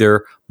want to be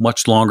there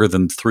much longer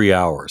than 3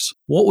 hours.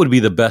 What would be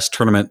the best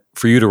tournament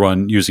for you to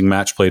run using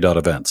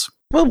matchplay.events?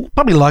 Well,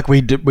 probably like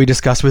we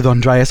discussed with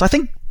Andreas, I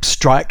think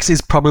strikes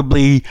is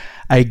probably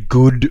a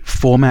good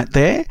format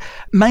there,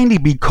 mainly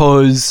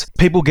because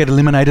people get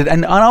eliminated,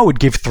 and I would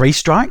give 3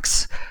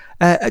 strikes.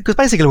 Because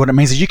basically what it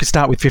means is you could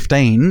start with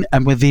 15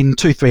 and within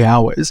 2-3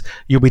 hours,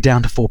 you'll be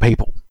down to 4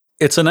 people.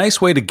 It's a nice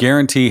way to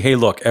guarantee, hey,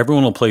 look,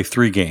 everyone will play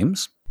 3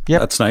 games. Yep.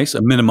 That's nice,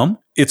 a minimum.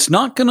 It's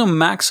not going to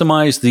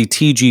maximize the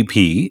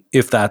TGP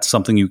if that's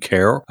something you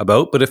care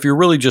about. But if you're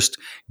really just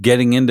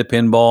getting into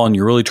pinball and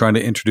you're really trying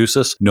to introduce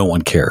us, no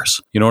one cares.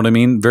 You know what I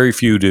mean? Very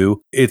few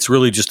do. It's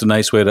really just a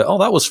nice way to, oh,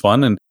 that was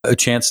fun, and a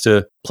chance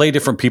to play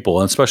different people,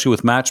 and especially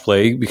with match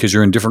play because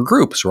you're in different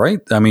groups, right?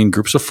 I mean,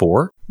 groups of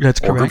 4 That's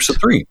or correct. groups of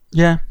 3.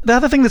 Yeah. The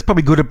other thing that's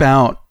probably good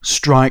about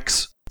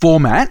strikes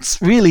formats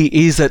really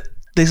is that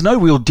there's no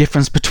real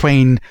difference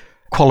between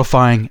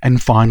qualifying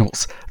and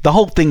finals. The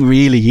whole thing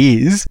really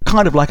is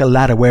kind of like a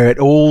ladder where it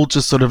all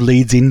just sort of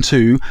leads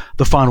into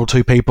the final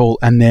 2 people,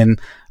 and then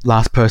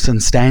last person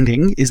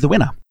standing is the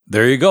winner.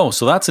 There you go.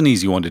 So that's an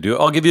easy one to do.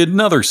 I'll give you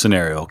another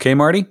scenario. Okay,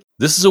 Marty?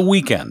 This is a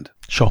weekend.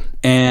 Sure.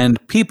 And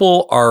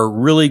people are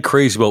really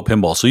crazy about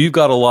pinball. So you've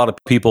got a lot of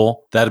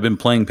people that have been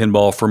playing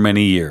pinball for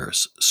many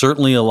years.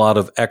 Certainly a lot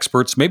of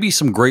experts, maybe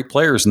some great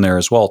players in there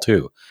as well,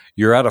 too.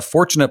 You're at a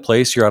fortunate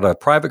place. You're at a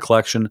private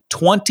collection,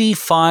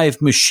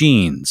 25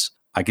 machines.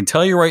 I can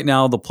tell you right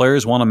now, the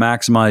players want to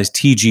maximize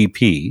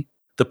TGP.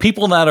 The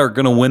people that are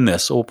going to win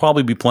this will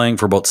probably be playing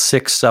for about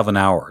 6-7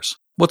 hours.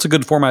 What's a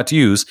good format to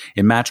use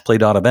in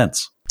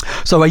matchplay.events?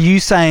 So are you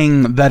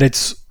saying that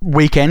it's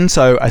weekend,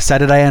 so a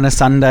Saturday and a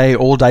Sunday,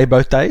 all day,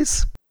 both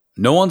days?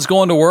 No one's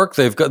going to work.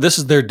 This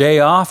is their day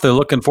off. They're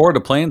looking forward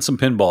to playing some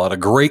pinball at a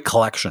great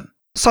collection.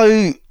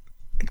 So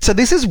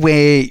this is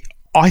where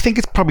I think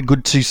it's probably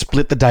good to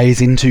split the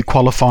days into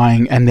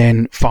qualifying and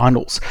then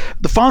finals.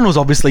 The finals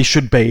obviously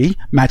should be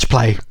match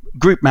play,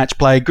 group match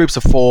play, groups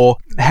of 4,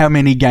 how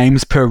many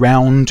games per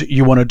round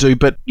you want to do,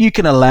 but you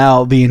can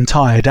allow the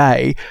entire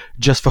day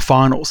just for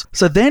finals.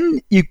 So then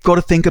you've got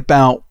to think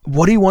about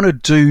what do you want to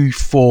do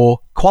for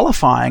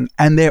qualifying,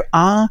 and there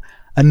are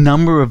a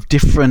number of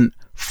different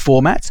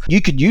formats.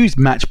 You could use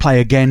match play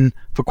again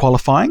for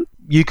qualifying.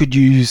 You could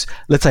use,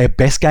 let's say, a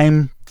best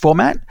game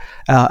format,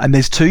 and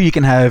there's 2. You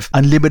can have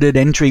unlimited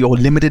entry or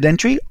limited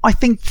entry. I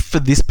think for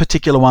this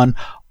particular one,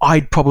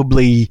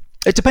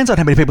 it depends on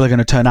how many people are going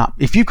to turn up.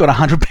 If you've got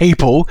 100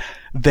 people,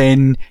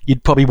 then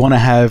you'd probably want to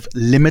have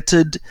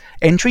limited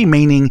entry,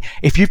 meaning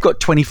if you've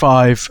got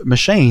 25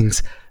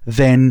 machines,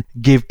 then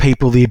give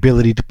people the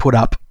ability to put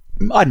up,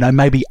 I don't know,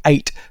 maybe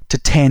 8 to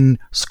 10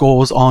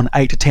 scores on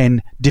 8 to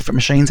 10 different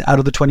machines out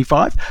of the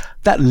 25.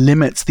 That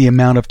limits the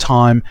amount of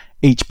time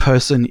each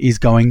person is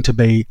going to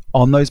be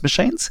on those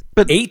machines.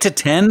 But 8 to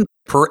 10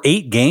 per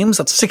 8 games?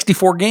 That's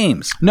 64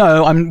 games.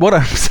 No, what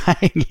I'm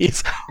saying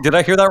is... Did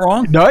I hear that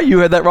wrong? No, you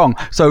heard that wrong.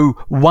 So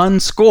 1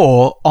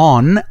 score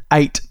on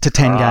 8 to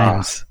 10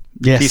 games.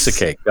 Yes. Piece of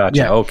cake. Gotcha.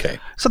 Yeah. Okay.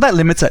 So that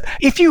limits it.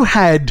 If you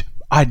had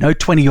I don't know,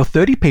 20 or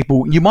 30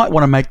 people, you might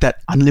want to make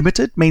that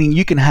unlimited, meaning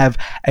you can have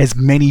as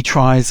many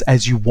tries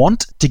as you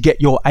want to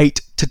get your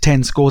 8 to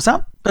 10 scores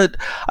up. But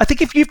I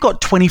think if you've got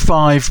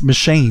 25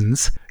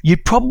 machines,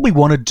 you'd probably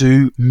want to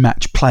do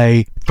match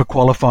play for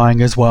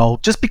qualifying as well,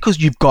 just because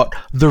you've got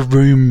the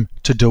room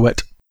to do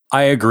it.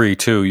 I agree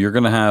too. You're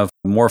going to have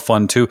more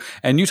fun too.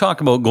 And you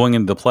talk about going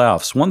into the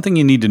playoffs. One thing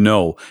you need to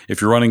know if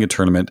you're running a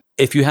tournament,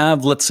 if you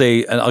have, let's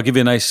say, and I'll give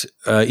you a nice,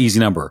 easy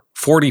number,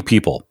 40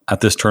 people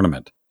at this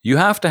tournament, you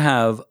have to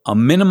have a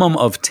minimum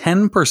of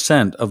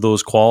 10% of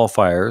those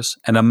qualifiers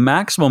and a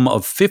maximum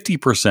of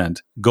 50%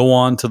 go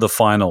on to the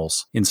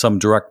finals in some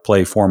direct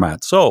play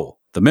format. So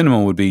the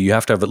minimum would be you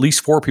have to have at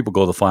least 4 people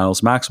go to the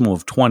finals, maximum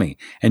of 20.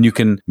 And you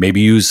can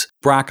maybe use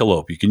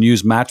Brackelope. You can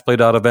use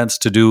matchplay.events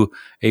to do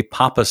a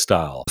Papa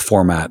style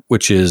format,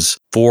 which is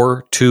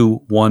 4,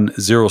 2, 1,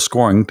 0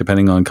 scoring,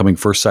 depending on coming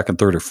first, second,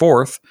 third, or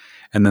fourth.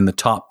 And then the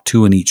top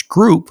 2 in each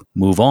group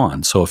move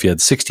on. So if you had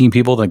 16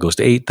 people, then it goes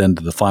to 8, then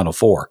to the final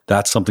 4.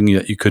 That's something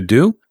that you could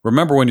do.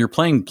 Remember, when you're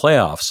playing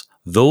playoffs,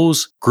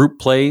 those group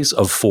plays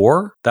of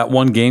 4, that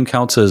one game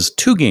counts as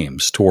 2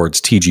 games towards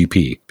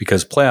TGP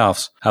because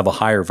playoffs have a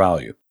higher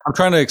value. I'm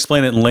trying to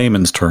explain it in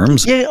layman's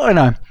terms. Yeah, I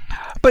know.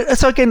 But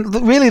so again,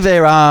 really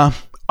there are,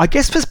 I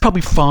guess there's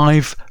probably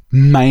 5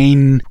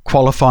 main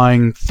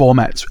qualifying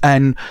formats.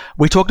 And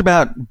we talked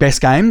about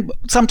best game,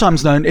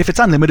 sometimes known, if it's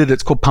unlimited,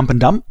 it's called pump and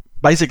dump.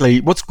 Basically,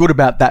 what's good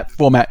about that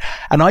format,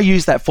 and I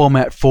use that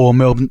format for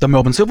the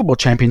Melbourne Silver Ball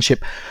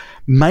Championship,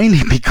 mainly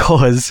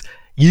because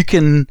you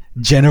can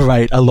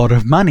generate a lot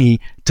of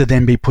money to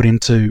then be put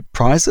into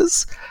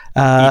prizes.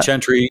 Each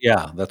entry,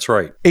 yeah, that's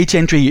right. Each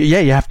entry, yeah,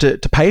 you have to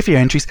pay for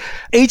your entries.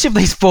 Each of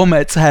these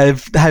formats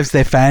has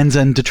their fans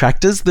and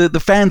detractors.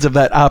 The fans of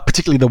that are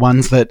particularly the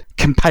ones that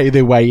can pay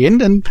their way in,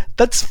 and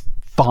that's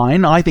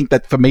fine. I think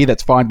that for me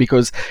that's fine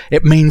because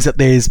it means that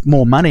there's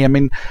more money. I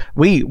mean,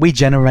 we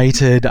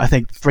generated, I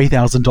think,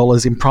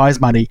 $3,000 in prize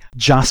money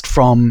just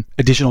from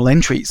additional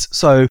entries.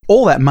 So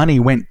all that money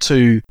went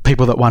to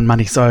people that won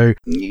money. So,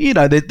 you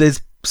know,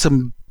 there's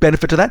some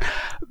benefit to that.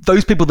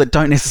 Those people that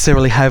don't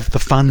necessarily have the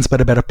funds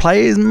but are better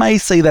players may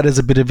see that as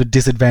a bit of a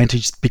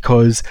disadvantage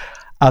because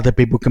other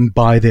people can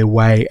buy their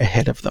way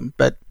ahead of them.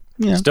 But,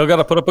 you know, still got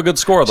to put up a good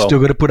score, though.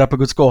 Still got to put up a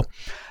good score.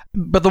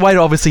 But the way to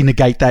obviously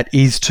negate that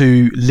is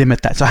to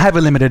limit that. So have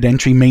a limited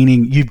entry,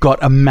 meaning you've got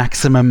a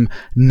maximum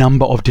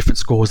number of different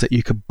scores that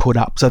you could put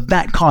up. So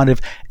that kind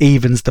of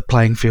evens the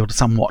playing field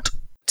somewhat.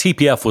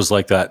 TPF was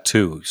like that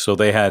too. So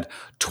they had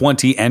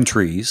 20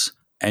 entries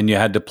and you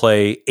had to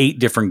play 8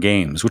 different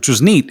games, which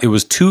was neat. It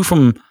was 2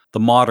 from the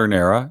modern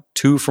era,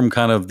 2 from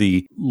kind of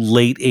the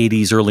late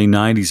 80s, early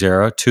 90s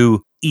era,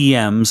 2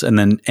 EMs, and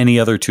then any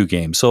other 2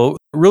 games. So it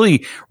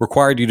really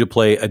required you to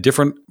play a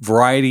different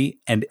variety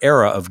and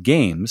era of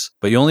games,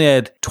 but you only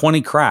had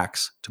 20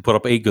 cracks to put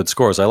up 8 good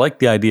scores. I like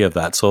the idea of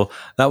that. So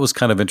that was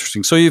kind of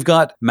interesting. So you've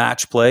got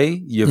match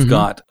play, you've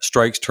got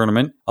strikes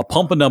tournament. A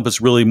pump and dump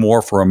is really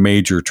more for a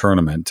major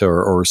tournament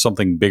or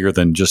something bigger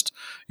than just,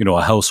 you know,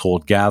 a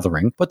household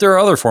gathering. But there are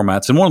other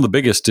formats, and one of the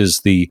biggest is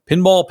the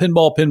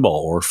pinball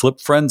or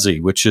flip frenzy,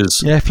 which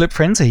is flip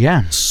frenzy,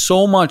 yeah,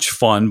 so much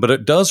fun, but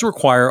it does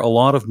require a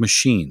lot of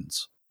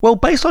machines. Well,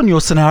 based on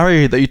your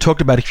scenario that you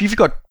talked about, if you've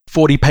got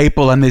 40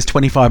 people and there's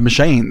 25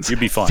 machines, you'd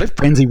be fine. Flip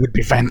Frenzy would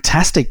be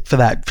fantastic for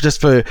that,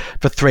 just for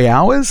 3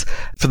 hours.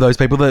 For those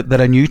people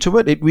that are new to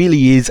it, it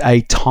really is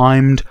a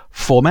timed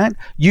format,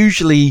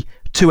 usually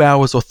 2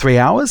 hours or 3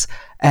 hours,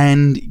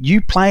 and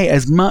you play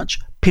as much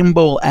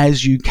pinball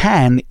as you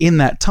can in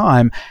that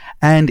time,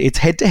 and it's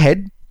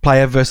head-to-head,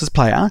 player versus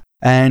player,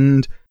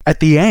 and at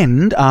the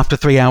end, after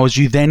 3 hours,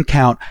 you then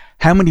count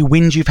how many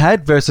wins you've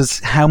had versus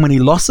how many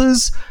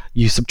losses.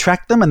 You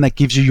subtract them, and that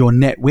gives you your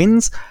net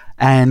wins.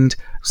 And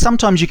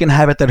sometimes you can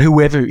have it that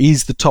whoever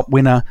is the top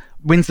winner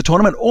wins the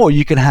tournament, or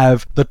you can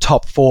have the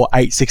top 4,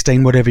 8,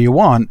 16, whatever you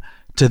want,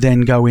 to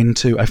then go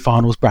into a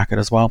finals bracket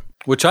as well.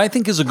 Which I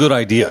think is a good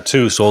idea,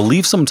 too. So I'll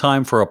leave some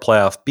time for a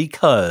playoff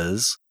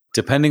because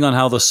depending on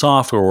how the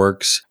software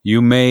works,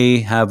 you may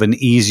have an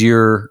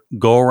easier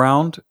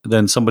go-around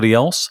than somebody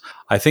else.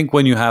 I think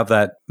when you have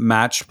that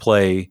match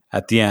play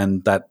at the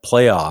end, that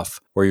playoff,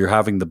 where you're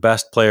having the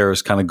best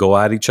players kind of go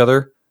at each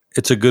other,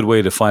 it's a good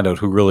way to find out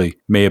who really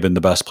may have been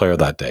the best player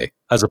that day,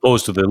 as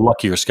opposed to the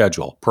luckier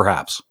schedule,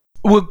 perhaps.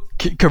 Well,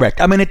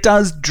 correct. I mean, it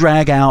does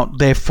drag out,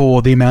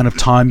 therefore, the amount of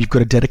time you've got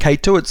to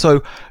dedicate to it.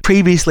 So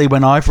previously,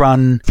 when I've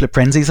run Flip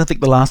Frenzies, I think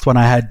the last one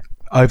I had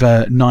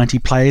over 90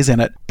 players in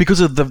it.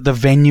 Because of the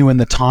venue and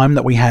the time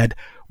that we had,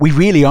 we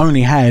really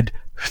only had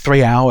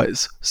 3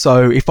 hours.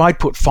 So if I'd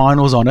put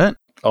finals on it,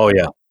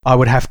 I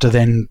would have to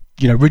then,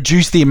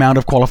 reduce the amount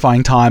of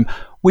qualifying time,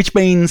 which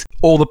means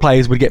all the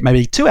players would get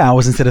maybe 2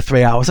 hours instead of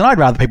 3 hours. And I'd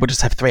rather people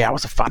just have 3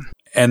 hours of fun.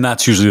 And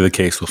that's usually the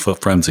case with Flip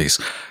Frenzies.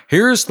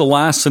 Here's the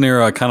last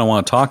scenario I kind of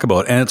want to talk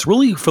about, and it's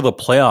really for the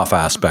playoff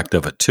aspect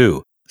of it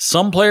too.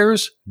 Some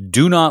players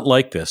do not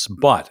like this,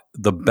 but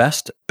the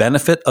best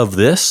benefit of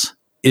this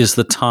is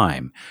the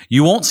time.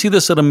 You won't see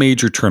this at a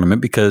major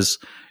tournament because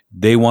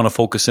they want to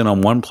focus in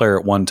on one player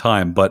at one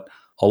time, but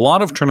a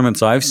lot of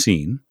tournaments I've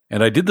seen,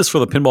 and I did this for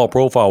the Pinball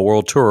Profile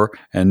World Tour,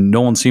 and no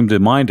one seemed to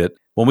mind it.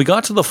 When we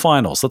got to the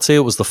finals, let's say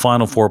it was the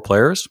final 4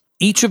 players,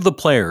 each of the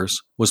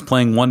players was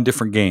playing one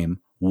different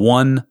game,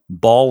 one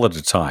ball at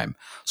a time.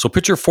 So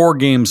picture 4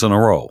 games in a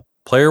row.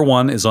 Player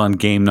 1 is on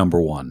game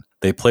number 1.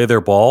 They play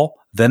their ball,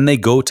 then they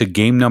go to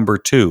game number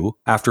 2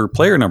 after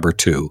player number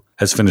 2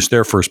 has finished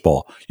their first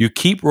ball. You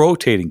keep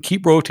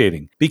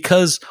rotating,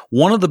 because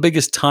one of the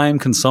biggest time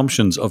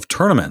consumptions of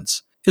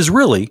tournaments is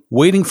really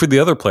waiting for the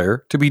other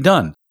player to be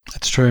done.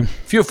 That's true.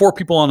 If you have 4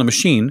 people on a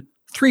machine,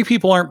 3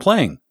 people aren't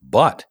playing.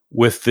 But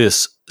with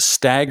this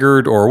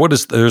staggered, or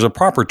there's a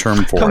proper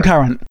term for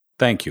Concurrent. it.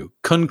 Thank you.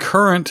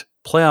 Concurrent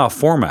playoff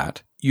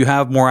format, you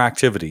have more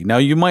activity. Now,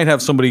 you might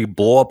have somebody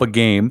blow up a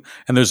game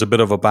and there's a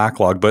bit of a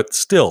backlog, but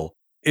still,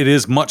 it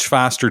is much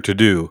faster to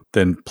do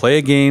than play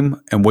a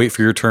game and wait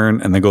for your turn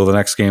and then go to the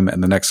next game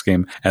and the next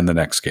game and the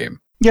next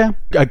game. Yeah,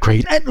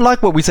 agreed. And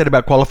like what we said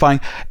about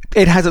qualifying,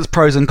 it has its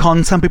pros and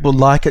cons. Some people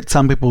like it,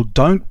 some people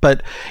don't.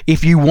 But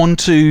if you want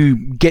to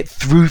get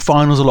through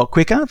finals a lot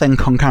quicker, then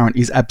concurrent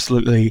is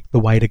absolutely the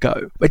way to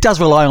go. It does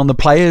rely on the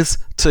players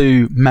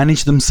to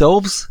manage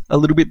themselves a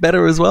little bit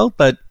better as well.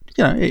 But,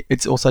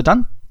 it's also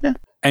done. Yeah.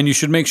 And you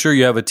should make sure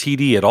you have a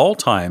TD at all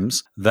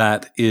times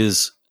that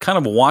is kind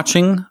of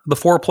watching the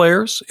 4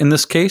 players in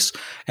this case.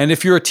 And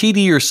if you're a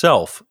TD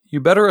yourself, you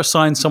better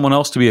assign someone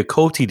else to be a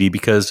co-TD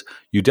because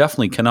you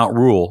definitely cannot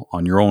rule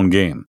on your own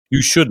game.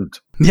 You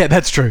shouldn't. Yeah,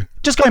 that's true.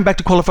 Just going back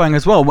to qualifying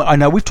as well, I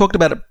know we've talked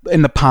about it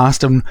in the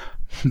past and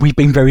we've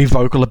been very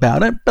vocal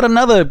about it, but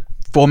another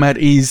format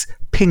is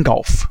pin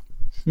golf.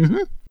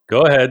 Mm-hmm.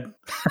 Go ahead.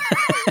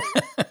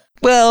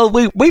 Well,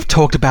 we've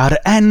talked about it,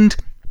 and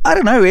I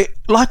don't know,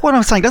 like what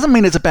I'm saying, doesn't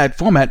mean it's a bad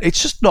format.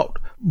 It's just not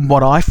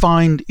what I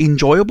find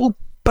enjoyable.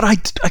 But I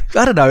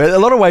don't know, a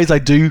lot of ways I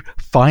do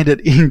find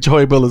it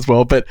enjoyable as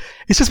well, but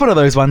it's just one of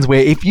those ones where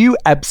if you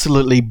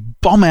absolutely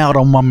bomb out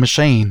on one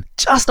machine,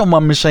 just on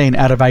one machine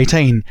out of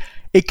 18,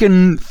 it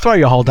can throw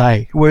your whole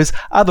day, whereas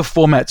other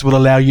formats will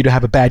allow you to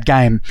have a bad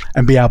game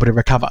and be able to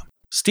recover.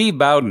 Steve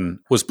Bowden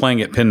was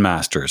playing at Pin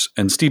Masters,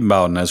 and Steve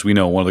Bowden, as we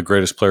know, one of the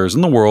greatest players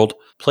in the world,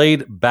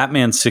 played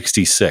Batman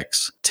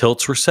 66.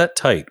 Tilts were set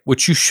tight,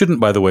 which you shouldn't,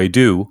 by the way,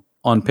 do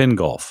on pin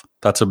golf.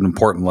 That's an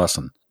important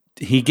lesson.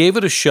 He gave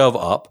it a shove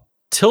up,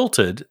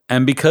 tilted,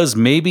 and because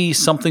maybe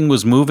something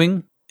was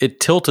moving, it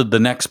tilted the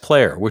next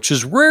player, which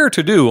is rare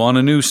to do on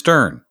a new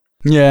stern.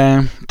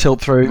 Yeah,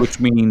 tilt through. Which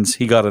means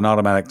he got an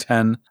automatic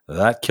 10.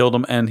 That killed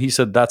him, and he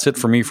said, that's it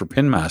for me for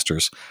Pin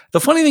Masters. The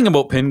funny thing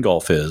about pin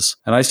golf is,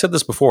 and I said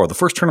this before, the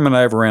first tournament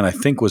I ever ran, I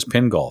think, was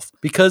pin golf,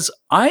 because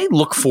I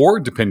look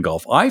forward to pin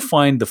golf. I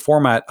find the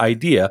format,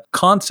 idea,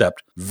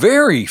 concept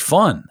very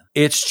fun.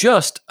 It's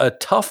just a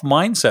tough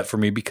mindset for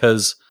me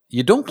because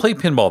you don't play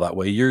pinball that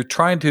way. You're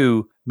trying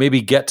to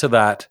maybe get to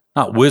that,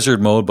 not wizard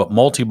mode, but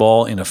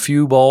multi-ball in a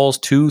few balls,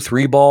 2,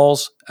 3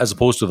 balls, as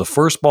opposed to the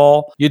first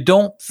ball. You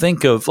don't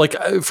think of, like,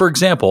 for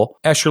example,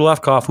 Asher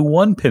Lefkoff, who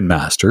won Pin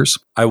Masters,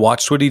 I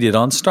watched what he did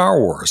on Star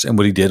Wars, and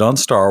what he did on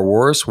Star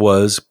Wars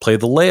was play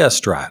the Leia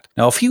strat.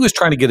 Now, if he was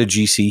trying to get a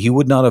GC, he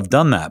would not have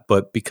done that,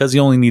 but because he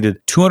only needed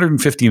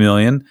 250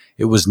 million,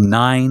 it was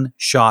 9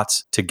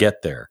 shots to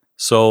get there.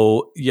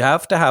 So you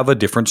have to have a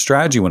different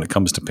strategy when it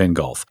comes to pin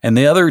golf. And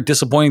the other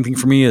disappointing thing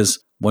for me is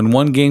when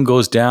one game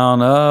goes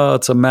down,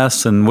 it's a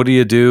mess, and what do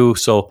you do?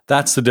 So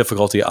that's the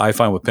difficulty I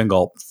find with pin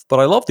golf. But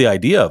I love the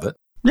idea of it.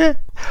 Yeah,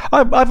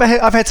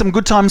 I've had some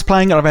good times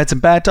playing it. I've had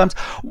some bad times.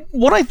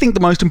 What I think the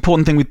most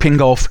important thing with pin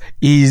golf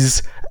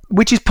is,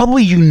 which is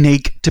probably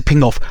unique to pin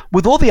golf,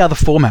 with all the other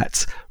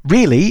formats,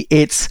 really,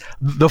 it's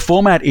the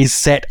format is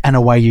set and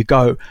away you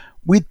go.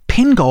 With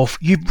pin golf,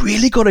 you've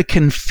really got to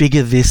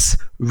configure this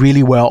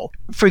really well.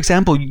 For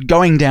example,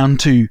 going down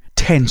to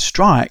 10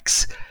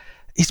 strikes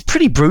is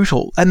pretty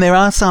brutal. And there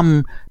are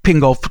some pin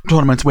golf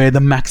tournaments where the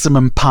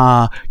maximum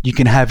par you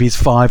can have is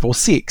 5 or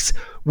 6,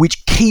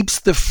 which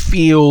keeps the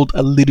field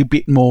a little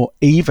bit more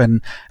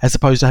even as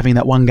opposed to having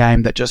that one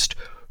game that just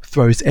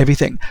throws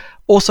everything.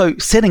 Also,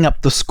 setting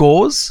up the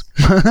scores.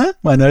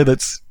 I know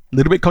that's a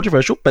little bit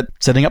controversial, but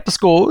setting up the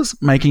scores,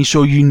 making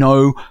sure you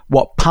know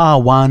what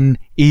par 1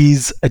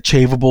 is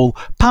achievable.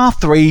 Par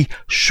 3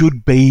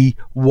 should be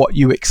what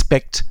you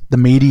expect the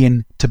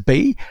median to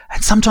be.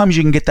 And sometimes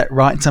you can get that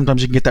right and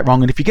sometimes you can get that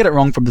wrong. And if you get it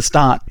wrong from the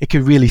start, it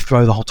can really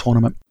throw the whole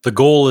tournament. The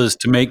goal is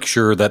to make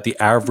sure that the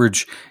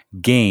average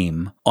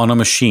game on a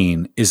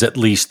machine is at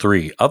least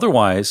 3.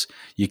 Otherwise,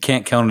 you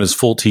can't count it as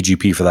full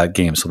TGP for that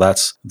game. So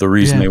that's the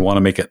reason they want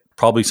to make it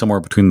probably somewhere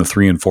between the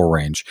 3 and 4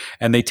 range.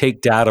 And they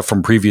take data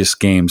from previous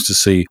games to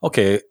see,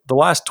 okay, the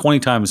last 20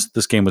 times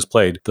this game was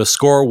played, the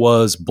score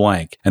was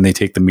blank, and they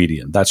take the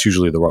median. That's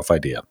usually the rough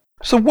idea.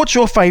 So what's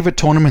your favorite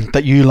tournament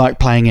that you like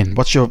playing in?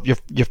 What's your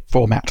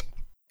format?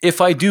 If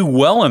I do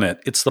well in it,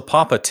 it's the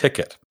Papa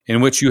Ticket,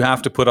 in which you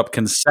have to put up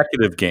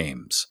consecutive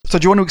games. So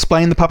do you want to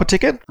explain the Papa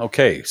Ticket?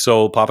 Okay,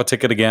 so Papa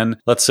Ticket again,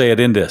 let's say at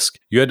Indisc,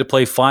 you had to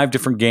play 5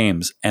 different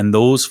games, and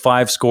those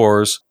 5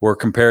 scores were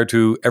compared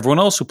to everyone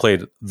else who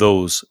played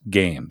those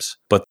games.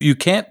 But you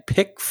can't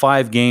pick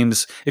 5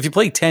 games. If you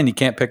play 10, you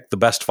can't pick the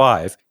best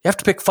 5. You have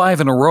to pick 5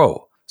 in a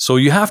row. So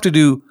you have to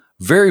do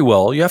very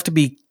well. You have to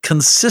be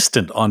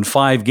consistent on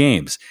 5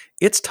 games.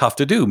 It's tough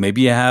to do.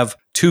 Maybe you have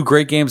 2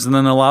 great games and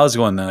then a lousy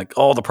one. And like,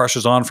 oh, the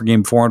pressure's on for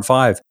game 4 and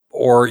 5.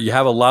 Or you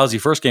have a lousy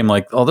first game,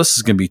 like, oh, this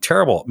is going to be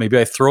terrible. Maybe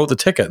I throw out the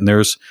ticket and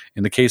there's,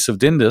 in the case of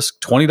Dindisk,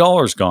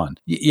 $20 gone.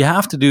 You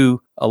have to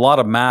do a lot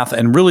of math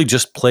and really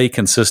just play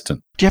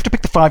consistent. Do you have to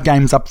pick the 5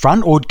 games up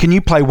front, or can you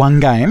play one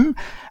game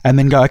and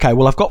then go, okay,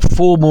 well, I've got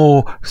 4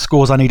 more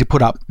scores I need to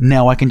put up.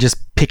 Now I can just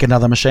pick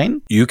another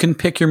machine? You can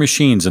pick your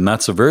machines, and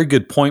that's a very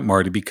good point,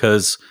 Marty,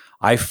 because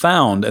I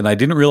found, and I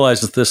didn't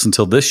realize this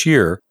until this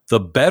year, the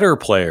better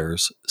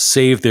players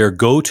save their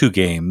go-to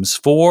games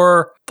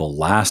for the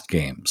last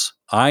games.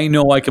 I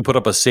know I can put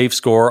up a safe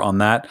score on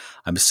that.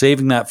 I'm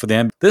saving that for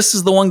them. This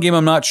is the one game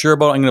I'm not sure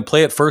about. I'm going to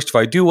play it first. If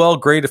I do well,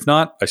 great. If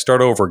not, I start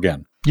over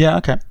again. Yeah,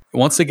 okay.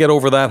 Once they get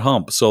over that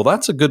hump. So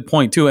that's a good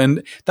point too.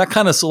 And that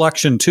kind of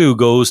selection too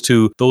goes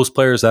to those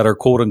players that are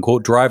quote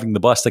unquote driving the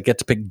bus that get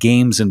to pick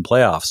games in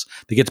playoffs.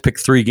 They get to pick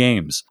 3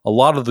 games. A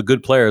lot of the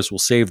good players will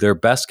save their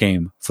best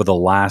game for the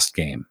last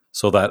game.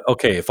 So that,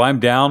 okay, if I'm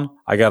down,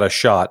 I got a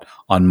shot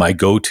on my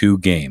go-to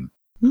game.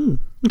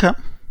 Okay.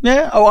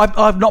 Yeah,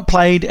 I've not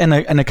played in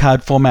a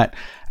card format,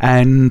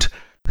 and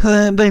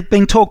they've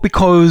been talked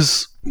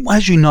because,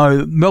 as you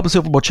know, Melbourne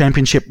Silverboard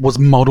Championship was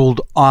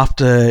modelled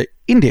after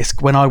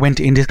Indisk. When I went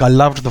to Indisk, I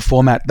loved the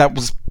format. That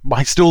was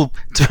still,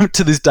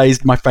 to this day,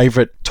 is my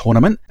favourite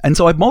tournament. And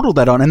so I modelled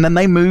that on, and then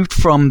they moved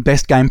from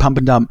Best Game Pump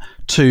and Dump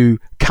to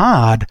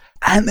card,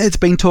 and there's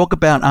been talk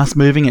about us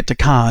moving it to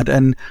card.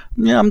 And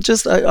yeah,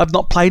 I've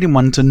not played in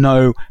one to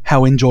know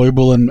how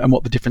enjoyable and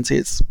what the difference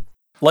is.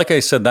 Like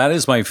I said, that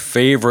is my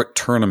favorite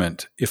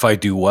tournament if I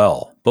do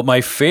well. But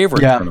my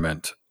favorite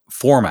tournament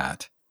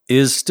format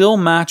is still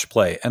match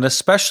play, and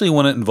especially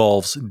when it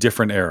involves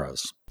different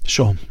eras.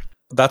 Sure.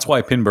 That's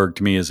why Pinburg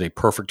to me is a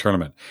perfect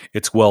tournament.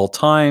 It's well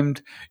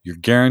timed. You're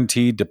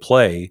guaranteed to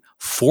play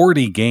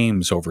 40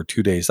 games over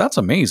 2 days. That's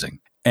amazing.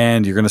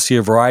 And you're going to see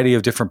a variety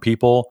of different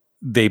people.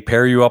 They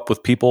pair you up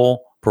with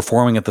people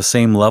performing at the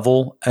same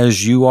level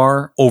as you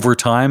are over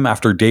time.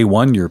 After day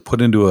 1, you're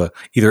put into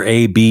either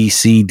A, B,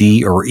 C,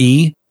 D, or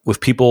E with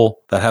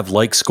people that have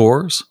like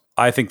scores.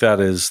 I think that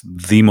is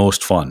the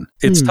most fun.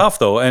 It's tough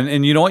though.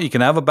 And you know what? You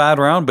can have a bad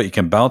round, but you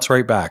can bounce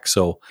right back.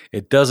 So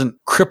it doesn't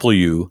cripple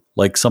you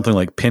like something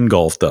like pin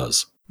golf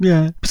does.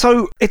 Yeah.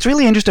 So it's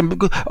really interesting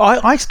because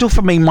I still,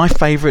 for me, my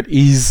favorite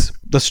is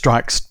the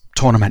Strikes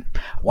tournament.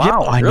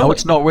 Wow. Yep, I know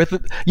it's not worth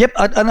it. Yep.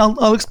 And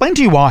I'll explain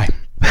to you why.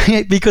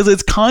 Because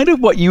it's kind of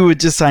what you were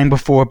just saying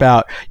before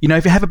about,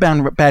 if you have a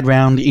bad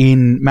round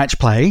in match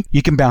play,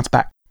 you can bounce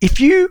back. If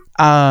you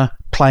are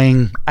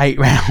playing 8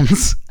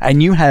 rounds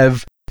and you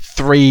have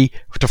 3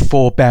 to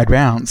 4 bad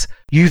rounds,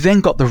 you then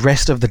got the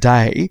rest of the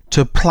day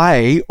to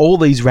play all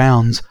these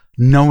rounds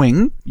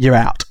knowing you're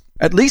out.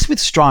 At least with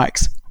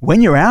Strikes,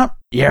 when you're out,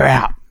 you're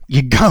out.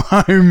 You go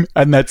home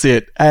and that's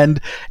it. And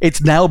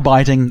it's nail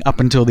biting up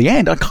until the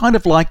end. I kind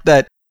of like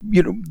that.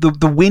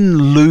 The win,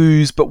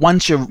 lose, but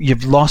once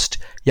you've lost,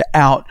 you're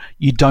out.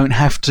 You don't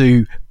have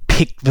to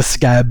pick the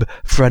scab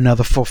for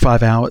another 4 or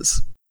 5 hours.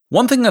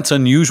 One thing that's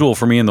unusual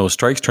for me in those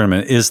Strikes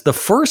tournament is the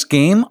first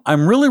game,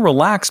 I'm really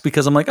relaxed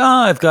because I'm like,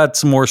 I've got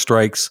some more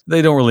strikes.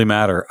 They don't really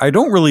matter. I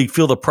don't really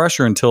feel the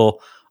pressure until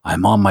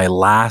I'm on my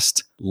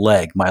last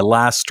leg, my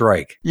last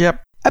strike.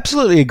 Yep.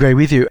 Absolutely agree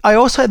with you.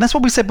 And that's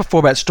what we said before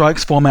about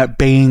Strikes format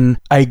being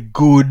a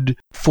good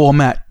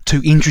format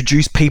to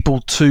introduce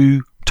people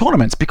to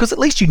tournaments, because at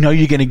least you're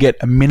going to get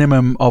a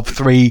minimum of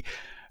 3.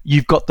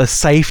 You've got the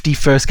safety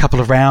first couple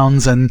of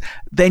rounds, and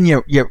then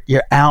you're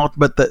out,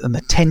 but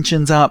the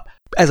tension's up.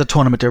 As a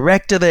tournament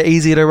director, they're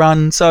easier to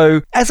run.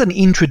 So as an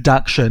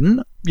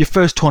introduction, your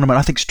first tournament,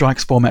 I think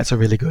Strikes formats are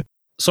really good.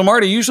 So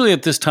Marty, usually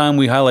at this time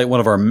we highlight one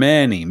of our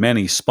many,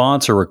 many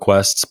sponsor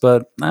requests,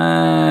 but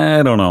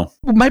I don't know.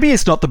 Well, maybe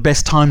it's not the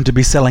best time to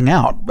be selling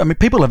out. I mean,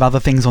 people have other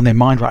things on their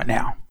mind right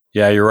now.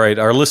 Yeah, you're right.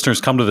 Our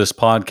listeners come to this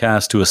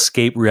podcast to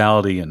escape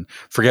reality and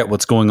forget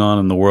what's going on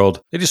in the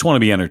world. They just want to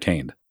be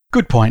entertained.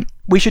 Good point.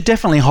 We should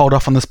definitely hold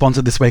off on the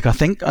sponsor this week, I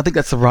think. I think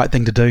that's the right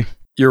thing to do.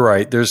 You're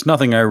right. There's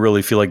nothing I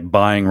really feel like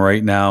buying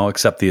right now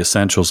except the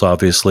essentials,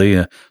 obviously.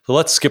 So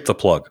let's skip the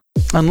plug.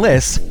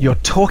 Unless you're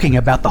talking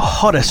about the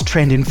hottest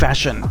trend in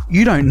fashion.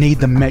 You don't need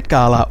the Met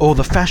Gala or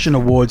the Fashion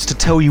Awards to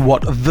tell you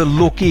what the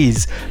look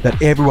is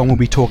that everyone will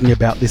be talking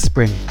about this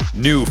spring.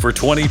 New for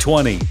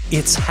 2020,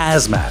 it's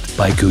Hazmat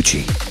by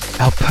Gucci.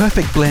 Our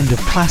perfect blend of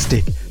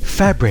plastic,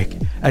 fabric,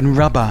 and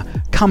rubber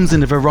comes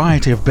in a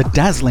variety of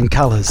bedazzling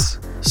colours.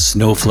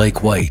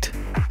 Snowflake white,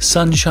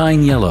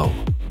 sunshine yellow,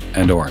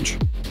 and orange.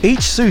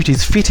 Each suit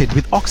is fitted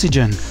with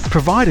oxygen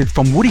provided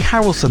from Woody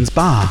Harrelson's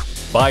bar.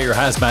 Buy your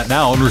Hazmat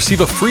now and receive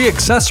a free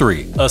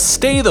accessory, a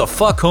Stay the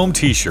Fuck Home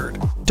t-shirt.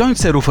 Don't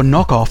settle for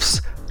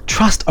knockoffs.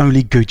 Trust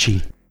only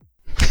Gucci.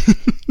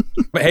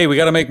 But hey, we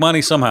got to make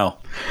money somehow.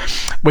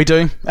 We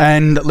do,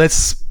 and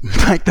let's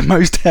make the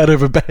most out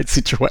of a bad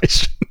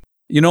situation.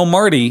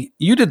 Marty,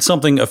 you did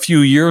something a few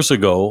years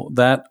ago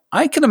that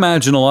I can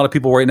imagine a lot of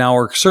people right now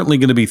are certainly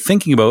going to be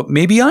thinking about.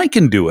 Maybe I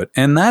can do it.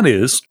 And that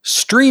is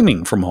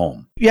streaming from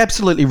home. You're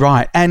absolutely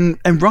right. And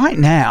right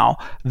now,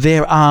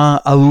 there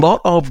are a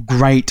lot of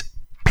great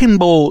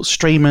pinball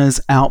streamers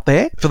out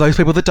there. For those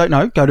people that don't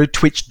know, go to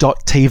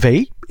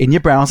twitch.tv in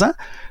your browser,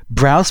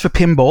 browse for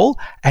pinball,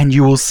 and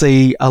you will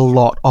see a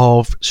lot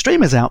of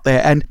streamers out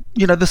there. And,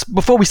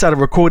 before we started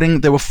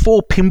recording, there were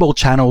 4 pinball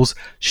channels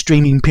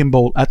streaming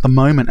pinball at the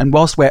moment. And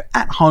whilst we're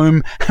at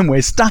home and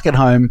we're stuck at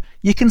home,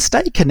 you can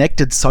stay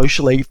connected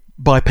socially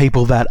by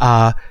people that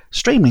are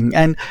streaming.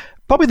 And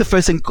probably the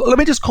first thing, let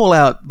me just call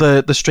out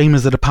the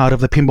streamers that are part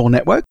of the Pinball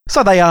Network.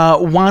 So they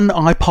are One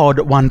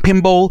iPod, One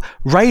Pinball,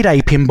 Ray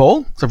Day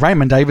Pinball. So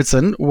Raymond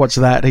Davidson, watch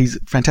that. He's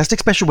fantastic.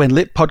 Special When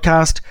Lit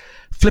podcast,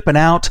 Flippin'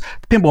 Out,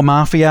 Pinball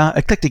Mafia,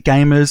 Eclectic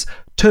Gamers,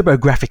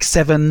 TurboGrafx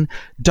 7,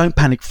 Don't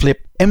Panic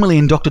Flip, Emily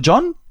and Dr.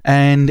 John,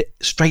 and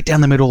straight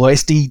down the middle,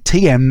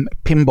 SDTM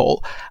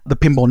Pinball, the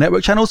Pinball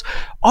Network channels.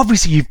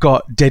 Obviously, you've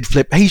got Dead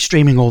Flip. He's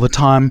streaming all the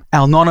time.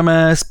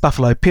 Anonymous,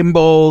 Buffalo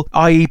Pinball,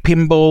 IE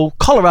Pinball,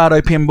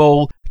 Colorado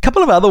Pinball. A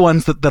couple of other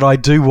ones that I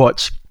do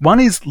watch. One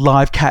is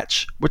Live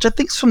Catch, which I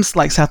think is from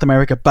like South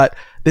America, but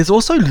there's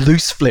also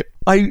Loose Flip.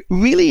 I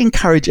really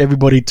encourage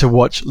everybody to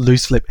watch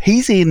Loose Flip.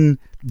 He's in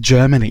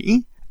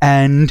Germany,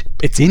 and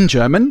it's in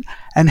German,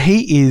 and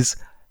he is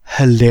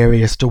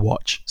hilarious to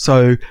watch.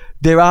 So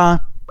there are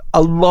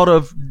a lot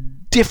of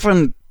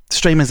different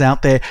streamers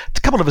out there.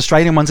 A couple of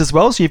Australian ones as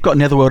well. So you've got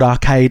Netherworld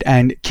Arcade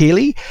and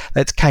Keeley.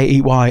 That's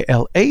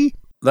Keyle.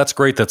 That's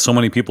great that so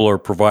many people are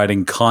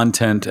providing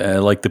content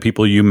like the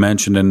people you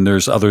mentioned, and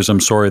there's others, I'm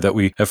sorry that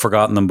we have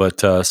forgotten them,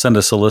 but send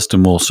us a list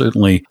and we'll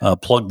certainly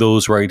plug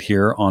those right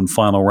here on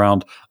Final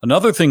Round.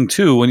 Another thing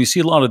too, when you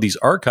see a lot of these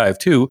archived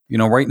too,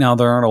 right now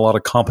there aren't a lot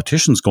of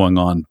competitions going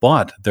on,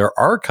 but they're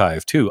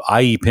archived too.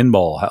 IE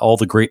Pinball, all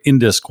the great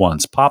Indisc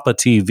ones, Papa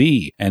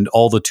TV, and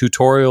all the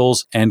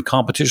tutorials and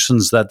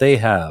competitions that they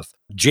have.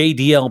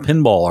 JDL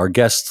Pinball, our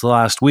guest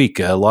last week,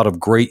 a lot of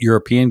great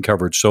European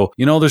coverage. So,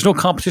 there's no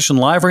competition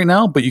live right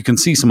now, but you can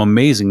see some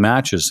amazing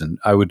matches, and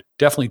I would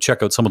definitely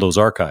check out some of those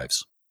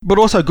archives. But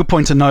also a good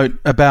point to note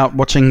about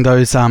watching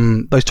those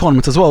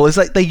tournaments as well is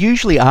that they're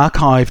usually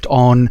archived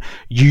on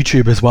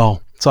YouTube as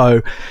well.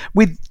 So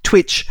with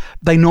Twitch,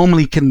 they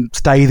normally can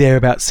stay there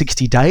about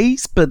 60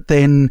 days, but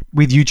then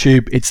with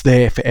YouTube, it's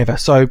there forever.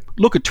 So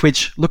look at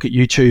Twitch, look at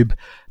YouTube.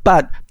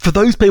 But for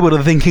those people that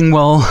are thinking,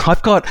 well,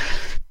 I've got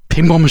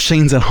pinball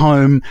machines at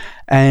home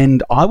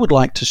and I would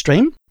like to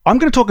stream, I'm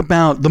going to talk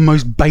about the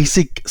most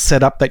basic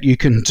setup that you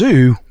can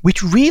do,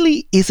 which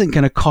really isn't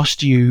going to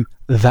cost you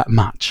that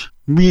much,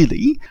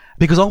 really,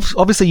 because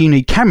obviously you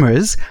need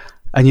cameras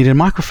and you need a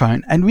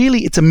microphone, and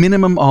really it's a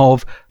minimum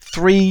of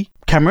 3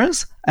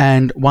 cameras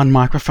and 1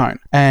 microphone,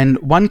 and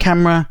 1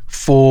 camera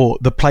for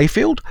the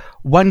playfield,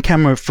 1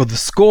 camera for the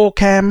score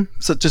cam,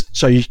 so just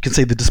so you can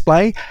see the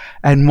display,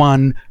 and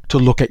 1 to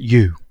look at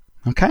you,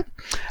 okay?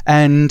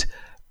 And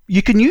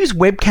you can use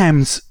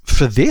webcams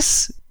for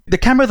this. The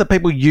camera that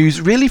people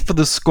use really for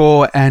the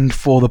score and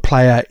for the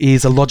player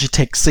is a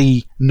Logitech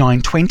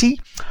C920.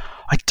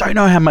 I don't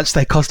know how much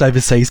they cost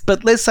overseas,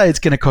 but let's say it's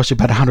going to cost you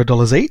about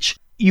 $100 each.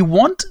 You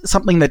want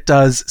something that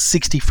does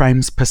 60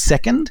 frames per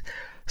second,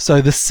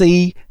 so the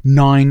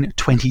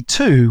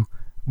C922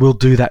 will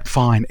do that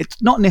fine. It's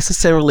not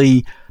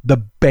necessarily the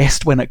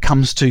best when it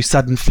comes to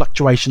sudden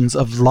fluctuations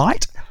of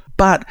light,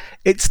 but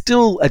it's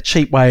still a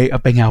cheap way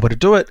of being able to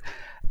do it.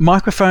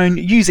 Microphone,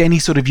 use any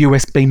sort of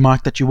USB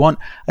mic that you want.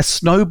 A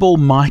snowball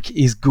mic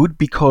is good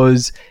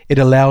because it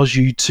allows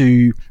you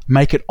to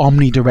make it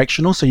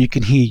omnidirectional so you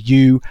can hear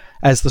you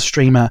as the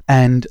streamer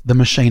and the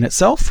machine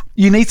itself.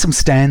 You need some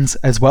stands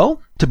as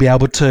well to be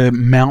able to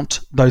mount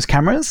those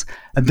cameras.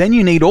 And then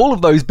you need all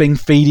of those being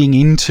feeding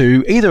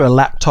into either a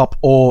laptop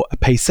or a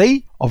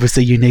PC.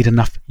 Obviously, you need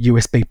enough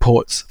USB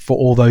ports for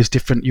all those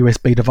different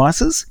USB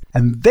devices.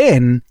 And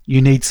then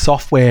you need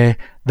software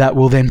that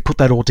will then put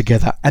that all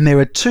together. And there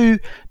are 2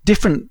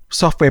 different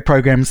software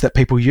programs that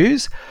people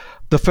use.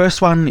 The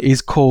first one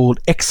is called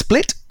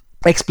XSplit.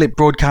 XSplit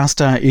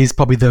Broadcaster is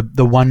probably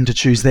the one to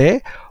choose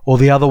there. Or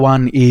the other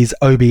one is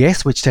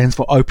OBS, which stands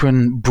for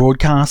Open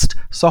Broadcast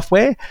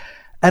Software.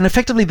 And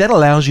effectively, that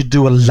allows you to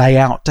do a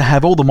layout, to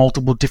have all the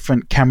multiple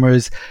different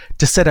cameras,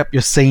 to set up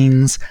your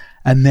scenes,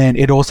 and then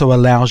it also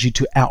allows you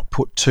to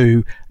output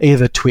to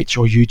either Twitch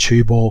or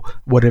YouTube or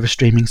whatever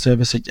streaming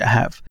service that you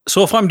have.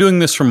 So if I'm doing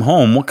this from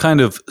home, what kind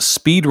of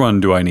speed run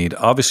do I need?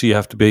 Obviously, you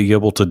have to be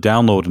able to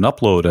download and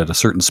upload at a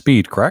certain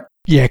speed, correct?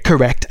 Yeah,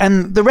 correct.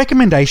 And the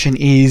recommendation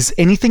is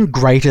anything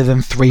greater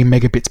than 3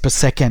 megabits per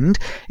second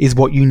is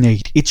what you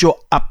need. It's your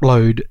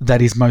upload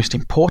that is most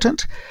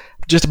important.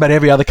 Just about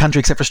every other country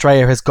except for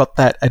Australia has got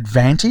that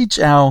advantage.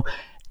 Our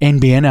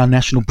NBN, our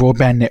National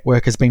Broadband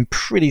Network, has been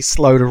pretty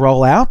slow to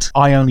roll out.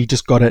 I only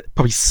just got it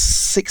probably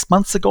 6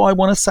 months ago, I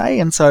want to say.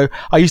 And so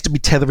I used to be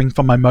tethering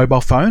from my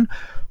mobile phone.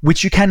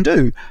 which you can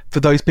do for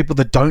those people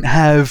that don't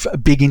have a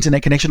big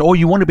internet connection, or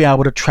you want to be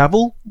able to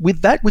travel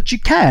with that, which you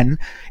can.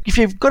 If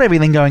you've got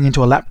everything going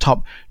into a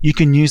laptop, you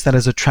can use that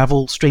as a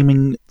travel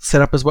streaming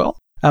setup as well.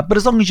 But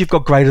as long as you've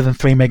got greater than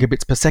 3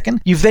 megabits per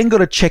second, you've then got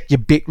to check your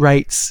bit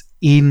rates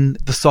in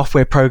the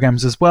software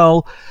programs as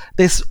well.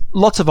 There's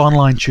lots of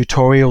online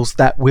tutorials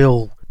that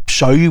will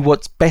show you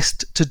what's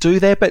best to do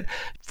there, but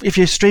if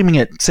you're streaming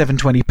at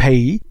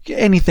 720p,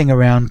 anything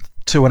around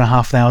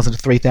 2,500 to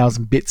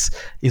 3,000 bits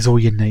is all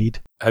you need.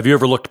 Have you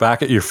ever looked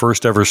back at your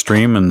first ever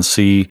stream and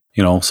see,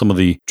 some of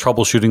the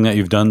troubleshooting that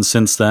you've done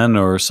since then,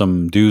 or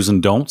some do's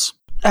and don'ts?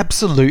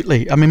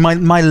 Absolutely. I mean,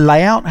 my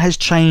layout has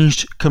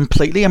changed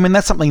completely. I mean,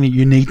 that's something that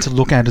you need to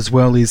look at as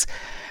well, is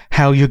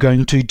how you're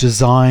going to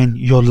design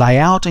your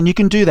layout. And you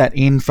can do that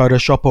in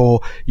Photoshop or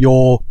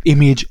your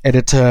image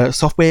editor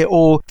software,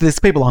 or there's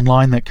people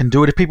online that can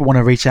do it. If people want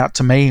to reach out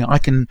to me, I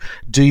can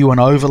do you an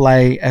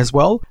overlay as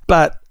well.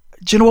 But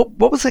do you know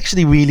what was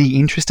actually really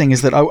interesting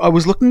is that I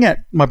was looking at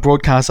my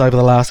broadcasts over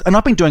the last, and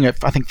I've been doing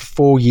it, I think, for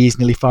 4 years,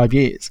 nearly 5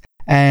 years.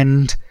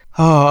 And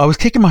I was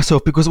kicking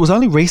myself because it was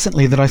only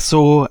recently that I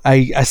saw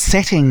a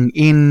setting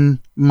in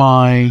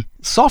my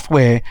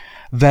software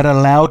that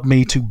allowed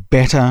me to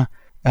better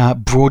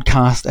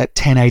broadcast at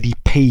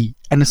 1080p.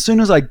 And as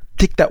soon as I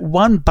clicked that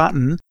one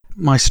button,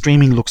 my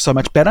streaming looks so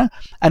much better.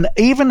 And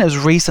even as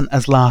recent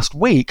as last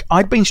week,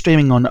 I'd been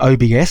streaming on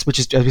OBS, which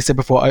is, as we said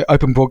before,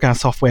 open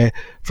broadcast software,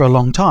 for a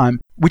long time,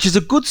 which is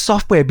a good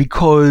software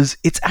because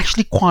it's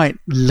actually quite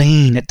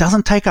lean. It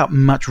doesn't take up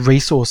much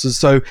resources.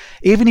 So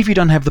even if you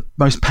don't have the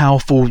most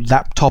powerful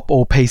laptop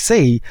or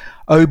PC,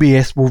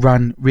 OBS will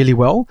run really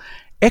well.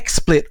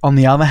 XSplit, on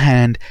the other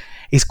hand,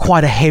 is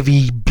quite a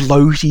heavy,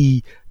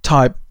 bloaty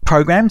type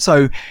program,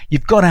 so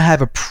you've got to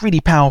have a pretty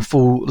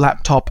powerful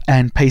laptop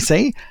and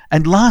PC.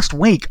 And last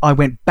week I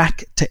went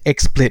back to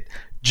XSplit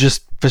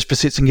just for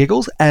shits and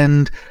giggles,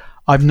 and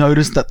I've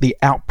noticed that the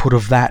output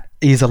of that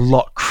is a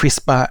lot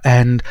crisper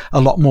and a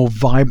lot more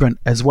vibrant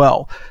as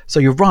well. So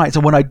you're right. So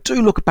when I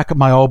do look back at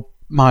my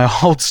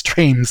old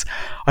streams,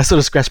 I sort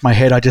of scratch my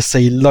head. I just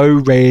see low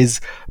res,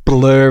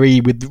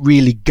 blurry with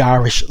really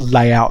garish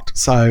layout.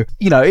 So,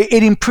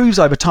 it improves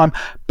over time.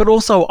 But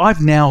also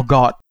I've now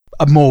got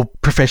a more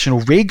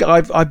professional rig.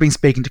 I've been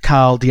speaking to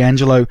Carl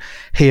D'Angelo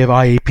here of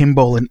IE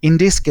Pinball and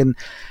Indisc, and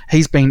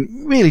he's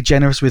been really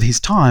generous with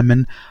his time.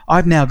 And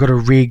I've now got a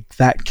rig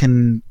that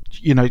can,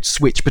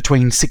 switch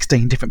between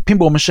 16 different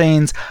pinball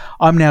machines.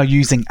 I'm now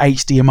using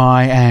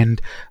HDMI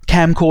and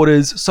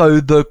camcorders, so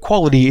the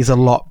quality is a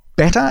lot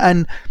better.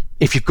 And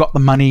if you've got the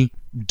money,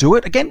 do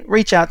it. Again,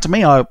 reach out to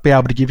me. I'll be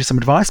able to give you some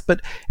advice.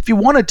 But if you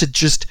wanted to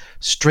just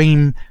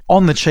stream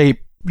on the cheap,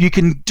 you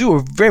can do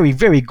a very,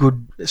 very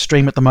good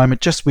stream at the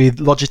moment just with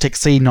Logitech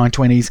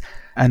C920s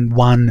and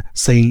one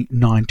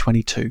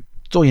C922.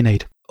 That's all you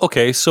need.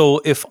 Okay,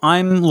 so if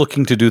I'm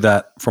looking to do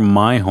that from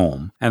my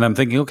home and I'm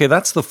thinking, okay,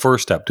 that's the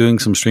first step, doing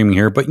some streaming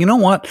here. But you know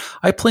what?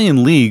 I play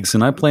in leagues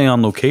and I play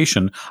on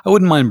location. I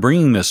wouldn't mind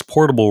bringing this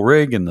portable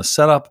rig and the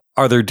setup.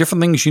 Are there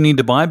different things you need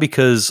to buy?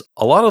 Because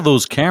a lot of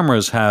those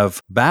cameras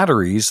have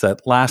batteries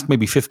that last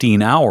maybe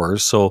 15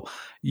 hours. So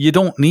you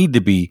don't need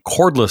to be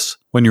cordless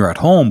when you're at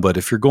home. But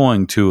if you're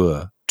going to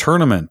a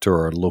tournament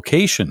or a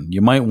location, you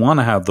might want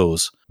to have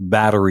those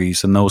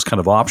batteries and those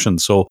kind of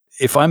options. So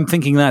if I'm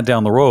thinking that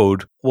down the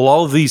road, will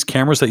all of these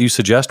cameras that you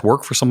suggest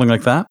work for something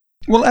like that?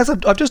 Well, as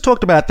I've just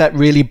talked about that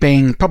really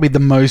being probably the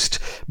most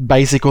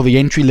basic or the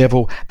entry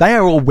level, they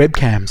are all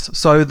webcams.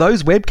 So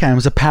those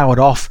webcams are powered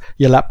off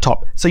your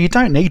laptop. So you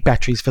don't need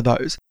batteries for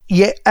those.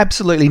 Yeah,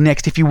 absolutely.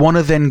 Next, if you want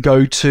to then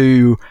go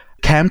to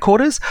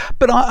camcorders,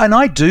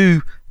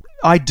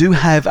 I do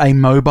have a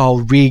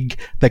mobile rig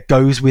that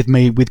goes with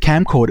me with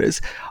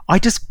camcorders.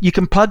 You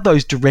can plug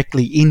those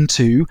directly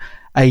into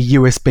a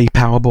USB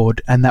power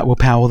board and that will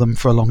power them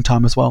for a long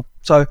time as well.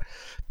 So,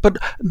 but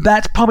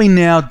that's probably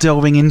now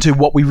delving into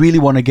what we really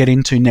want to get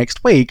into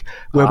next week,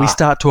 where we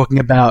start talking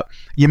about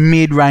your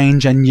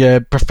mid-range and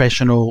your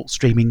professional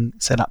streaming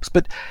setups.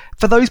 But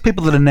for those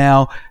people that are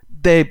now,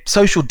 they're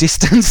social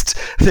distanced,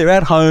 they're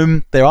at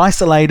home, they're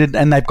isolated,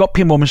 and they've got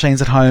pinball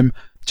machines at home,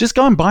 just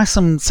go and buy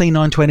some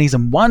C920s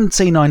and one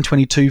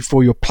C922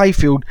 for your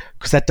playfield,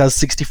 because that does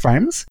 60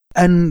 frames,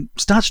 and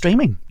start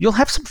streaming. You'll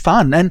have some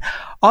fun. And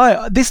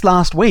this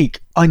last week,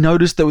 I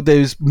noticed that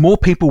there's more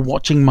people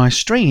watching my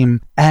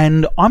stream,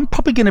 and I'm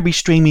probably going to be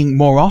streaming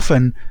more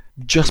often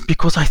just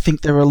because I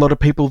think there are a lot of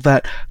people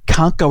that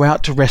can't go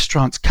out to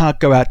restaurants, can't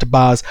go out to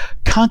bars,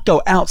 can't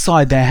go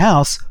outside their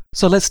house.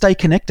 So let's stay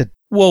connected.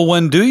 Well,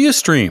 when do you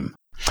stream?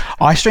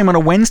 I stream on a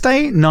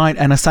Wednesday night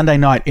and a Sunday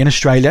night in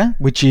Australia,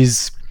 which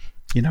is,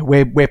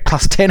 we're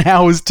plus 10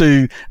 hours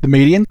to the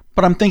median,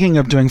 but I'm thinking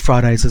of doing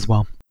Fridays as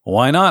well.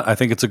 Why not? I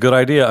think it's a good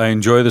idea. I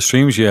enjoy the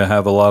streams. You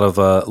have a lot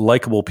of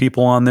likable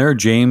people on there.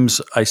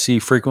 James, I see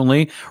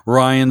frequently.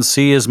 Ryan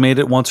C. has made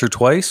it once or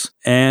twice.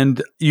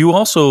 And you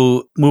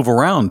also move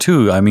around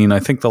too. I mean, I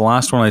think the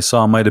last one I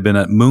saw might have been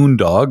at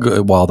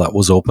Moondog while that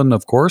was open,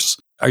 of course.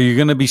 Are you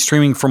going to be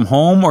streaming from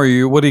home, or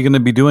what are you going to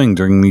be doing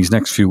during these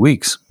next few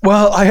weeks?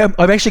 Well,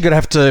 I'm actually going to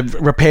have to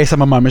repair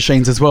some of my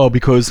machines as well,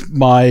 because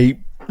my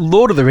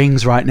Lord of the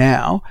Rings right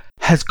now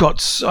has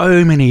got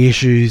so many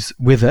issues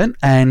with it,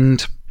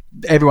 and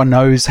everyone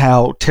knows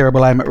how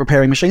terrible I am at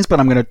repairing machines, but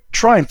I'm going to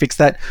try and fix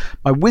that.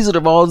 My Wizard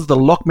of Oz, the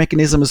lock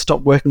mechanism has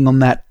stopped working on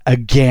that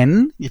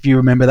again. If you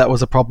remember, that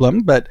was a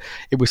problem, but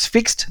it was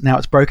fixed. Now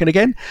it's broken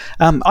again.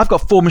 I've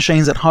got 4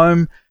 machines at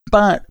home,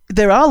 but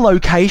there are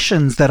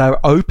locations that are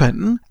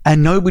open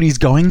and nobody's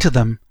going to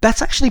them.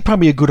 That's actually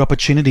probably a good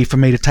opportunity for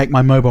me to take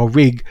my mobile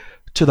rig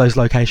to those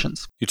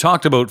locations. You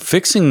talked about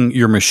fixing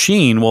your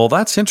machine. Well,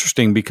 that's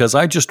interesting because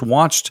I just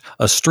watched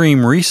a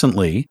stream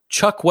recently.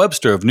 Chuck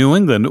Webster of New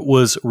England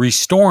was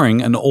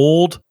restoring an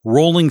old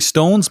Rolling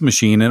Stones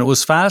machine, and it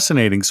was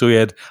fascinating. So he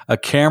had a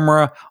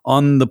camera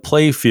on the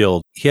play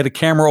field. He had a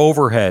camera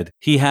overhead.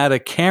 He had a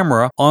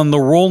camera on the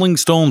Rolling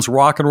Stones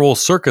Rock and Roll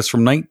Circus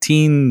from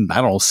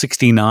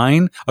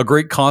 1969. A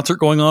great concert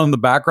going on in the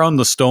background,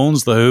 the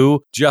Stones, the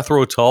Who,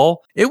 Jethro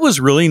Tull. It was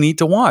really neat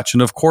to watch.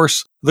 And of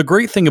course, the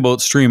great thing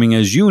about streaming,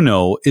 as you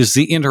know, is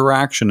the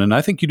interaction, and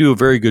I think you do a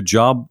very good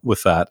job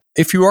with that.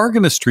 If you are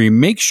going to stream,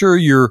 make sure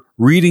you're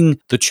reading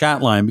the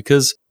chat line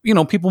because,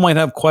 people might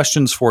have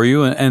questions for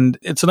you, and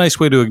it's a nice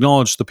way to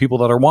acknowledge the people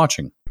that are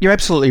watching. You're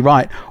absolutely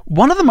right.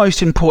 One of the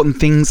most important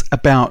things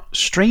about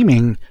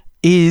streaming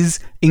is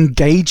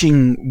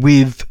engaging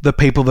with the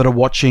people that are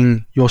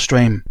watching your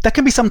stream. That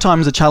can be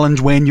sometimes a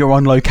challenge when you're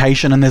on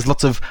location and there's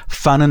lots of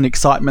fun and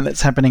excitement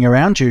that's happening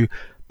around you,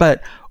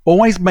 but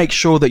always make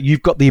sure that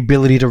you've got the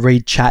ability to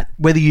read chat,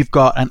 whether you've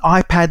got an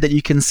iPad that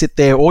you can sit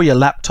there or your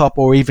laptop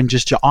or even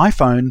just your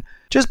iPhone.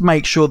 Just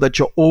make sure that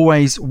you're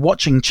always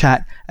watching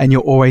chat and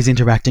you're always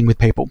interacting with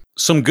people.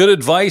 Some good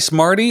advice,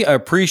 Marty. I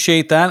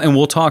appreciate that. And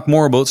we'll talk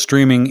more about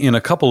streaming in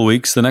a couple of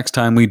weeks the next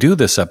time we do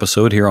this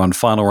episode here on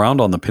Final Round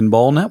on the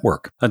Pinball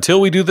Network. Until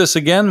we do this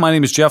again, my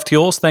name is Jeff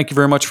Teols. Thank you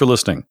very much for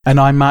listening. And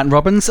I'm Martin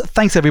Robbins.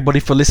 Thanks everybody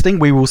for listening.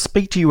 We will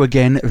speak to you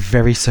again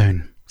very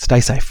soon. Stay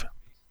safe.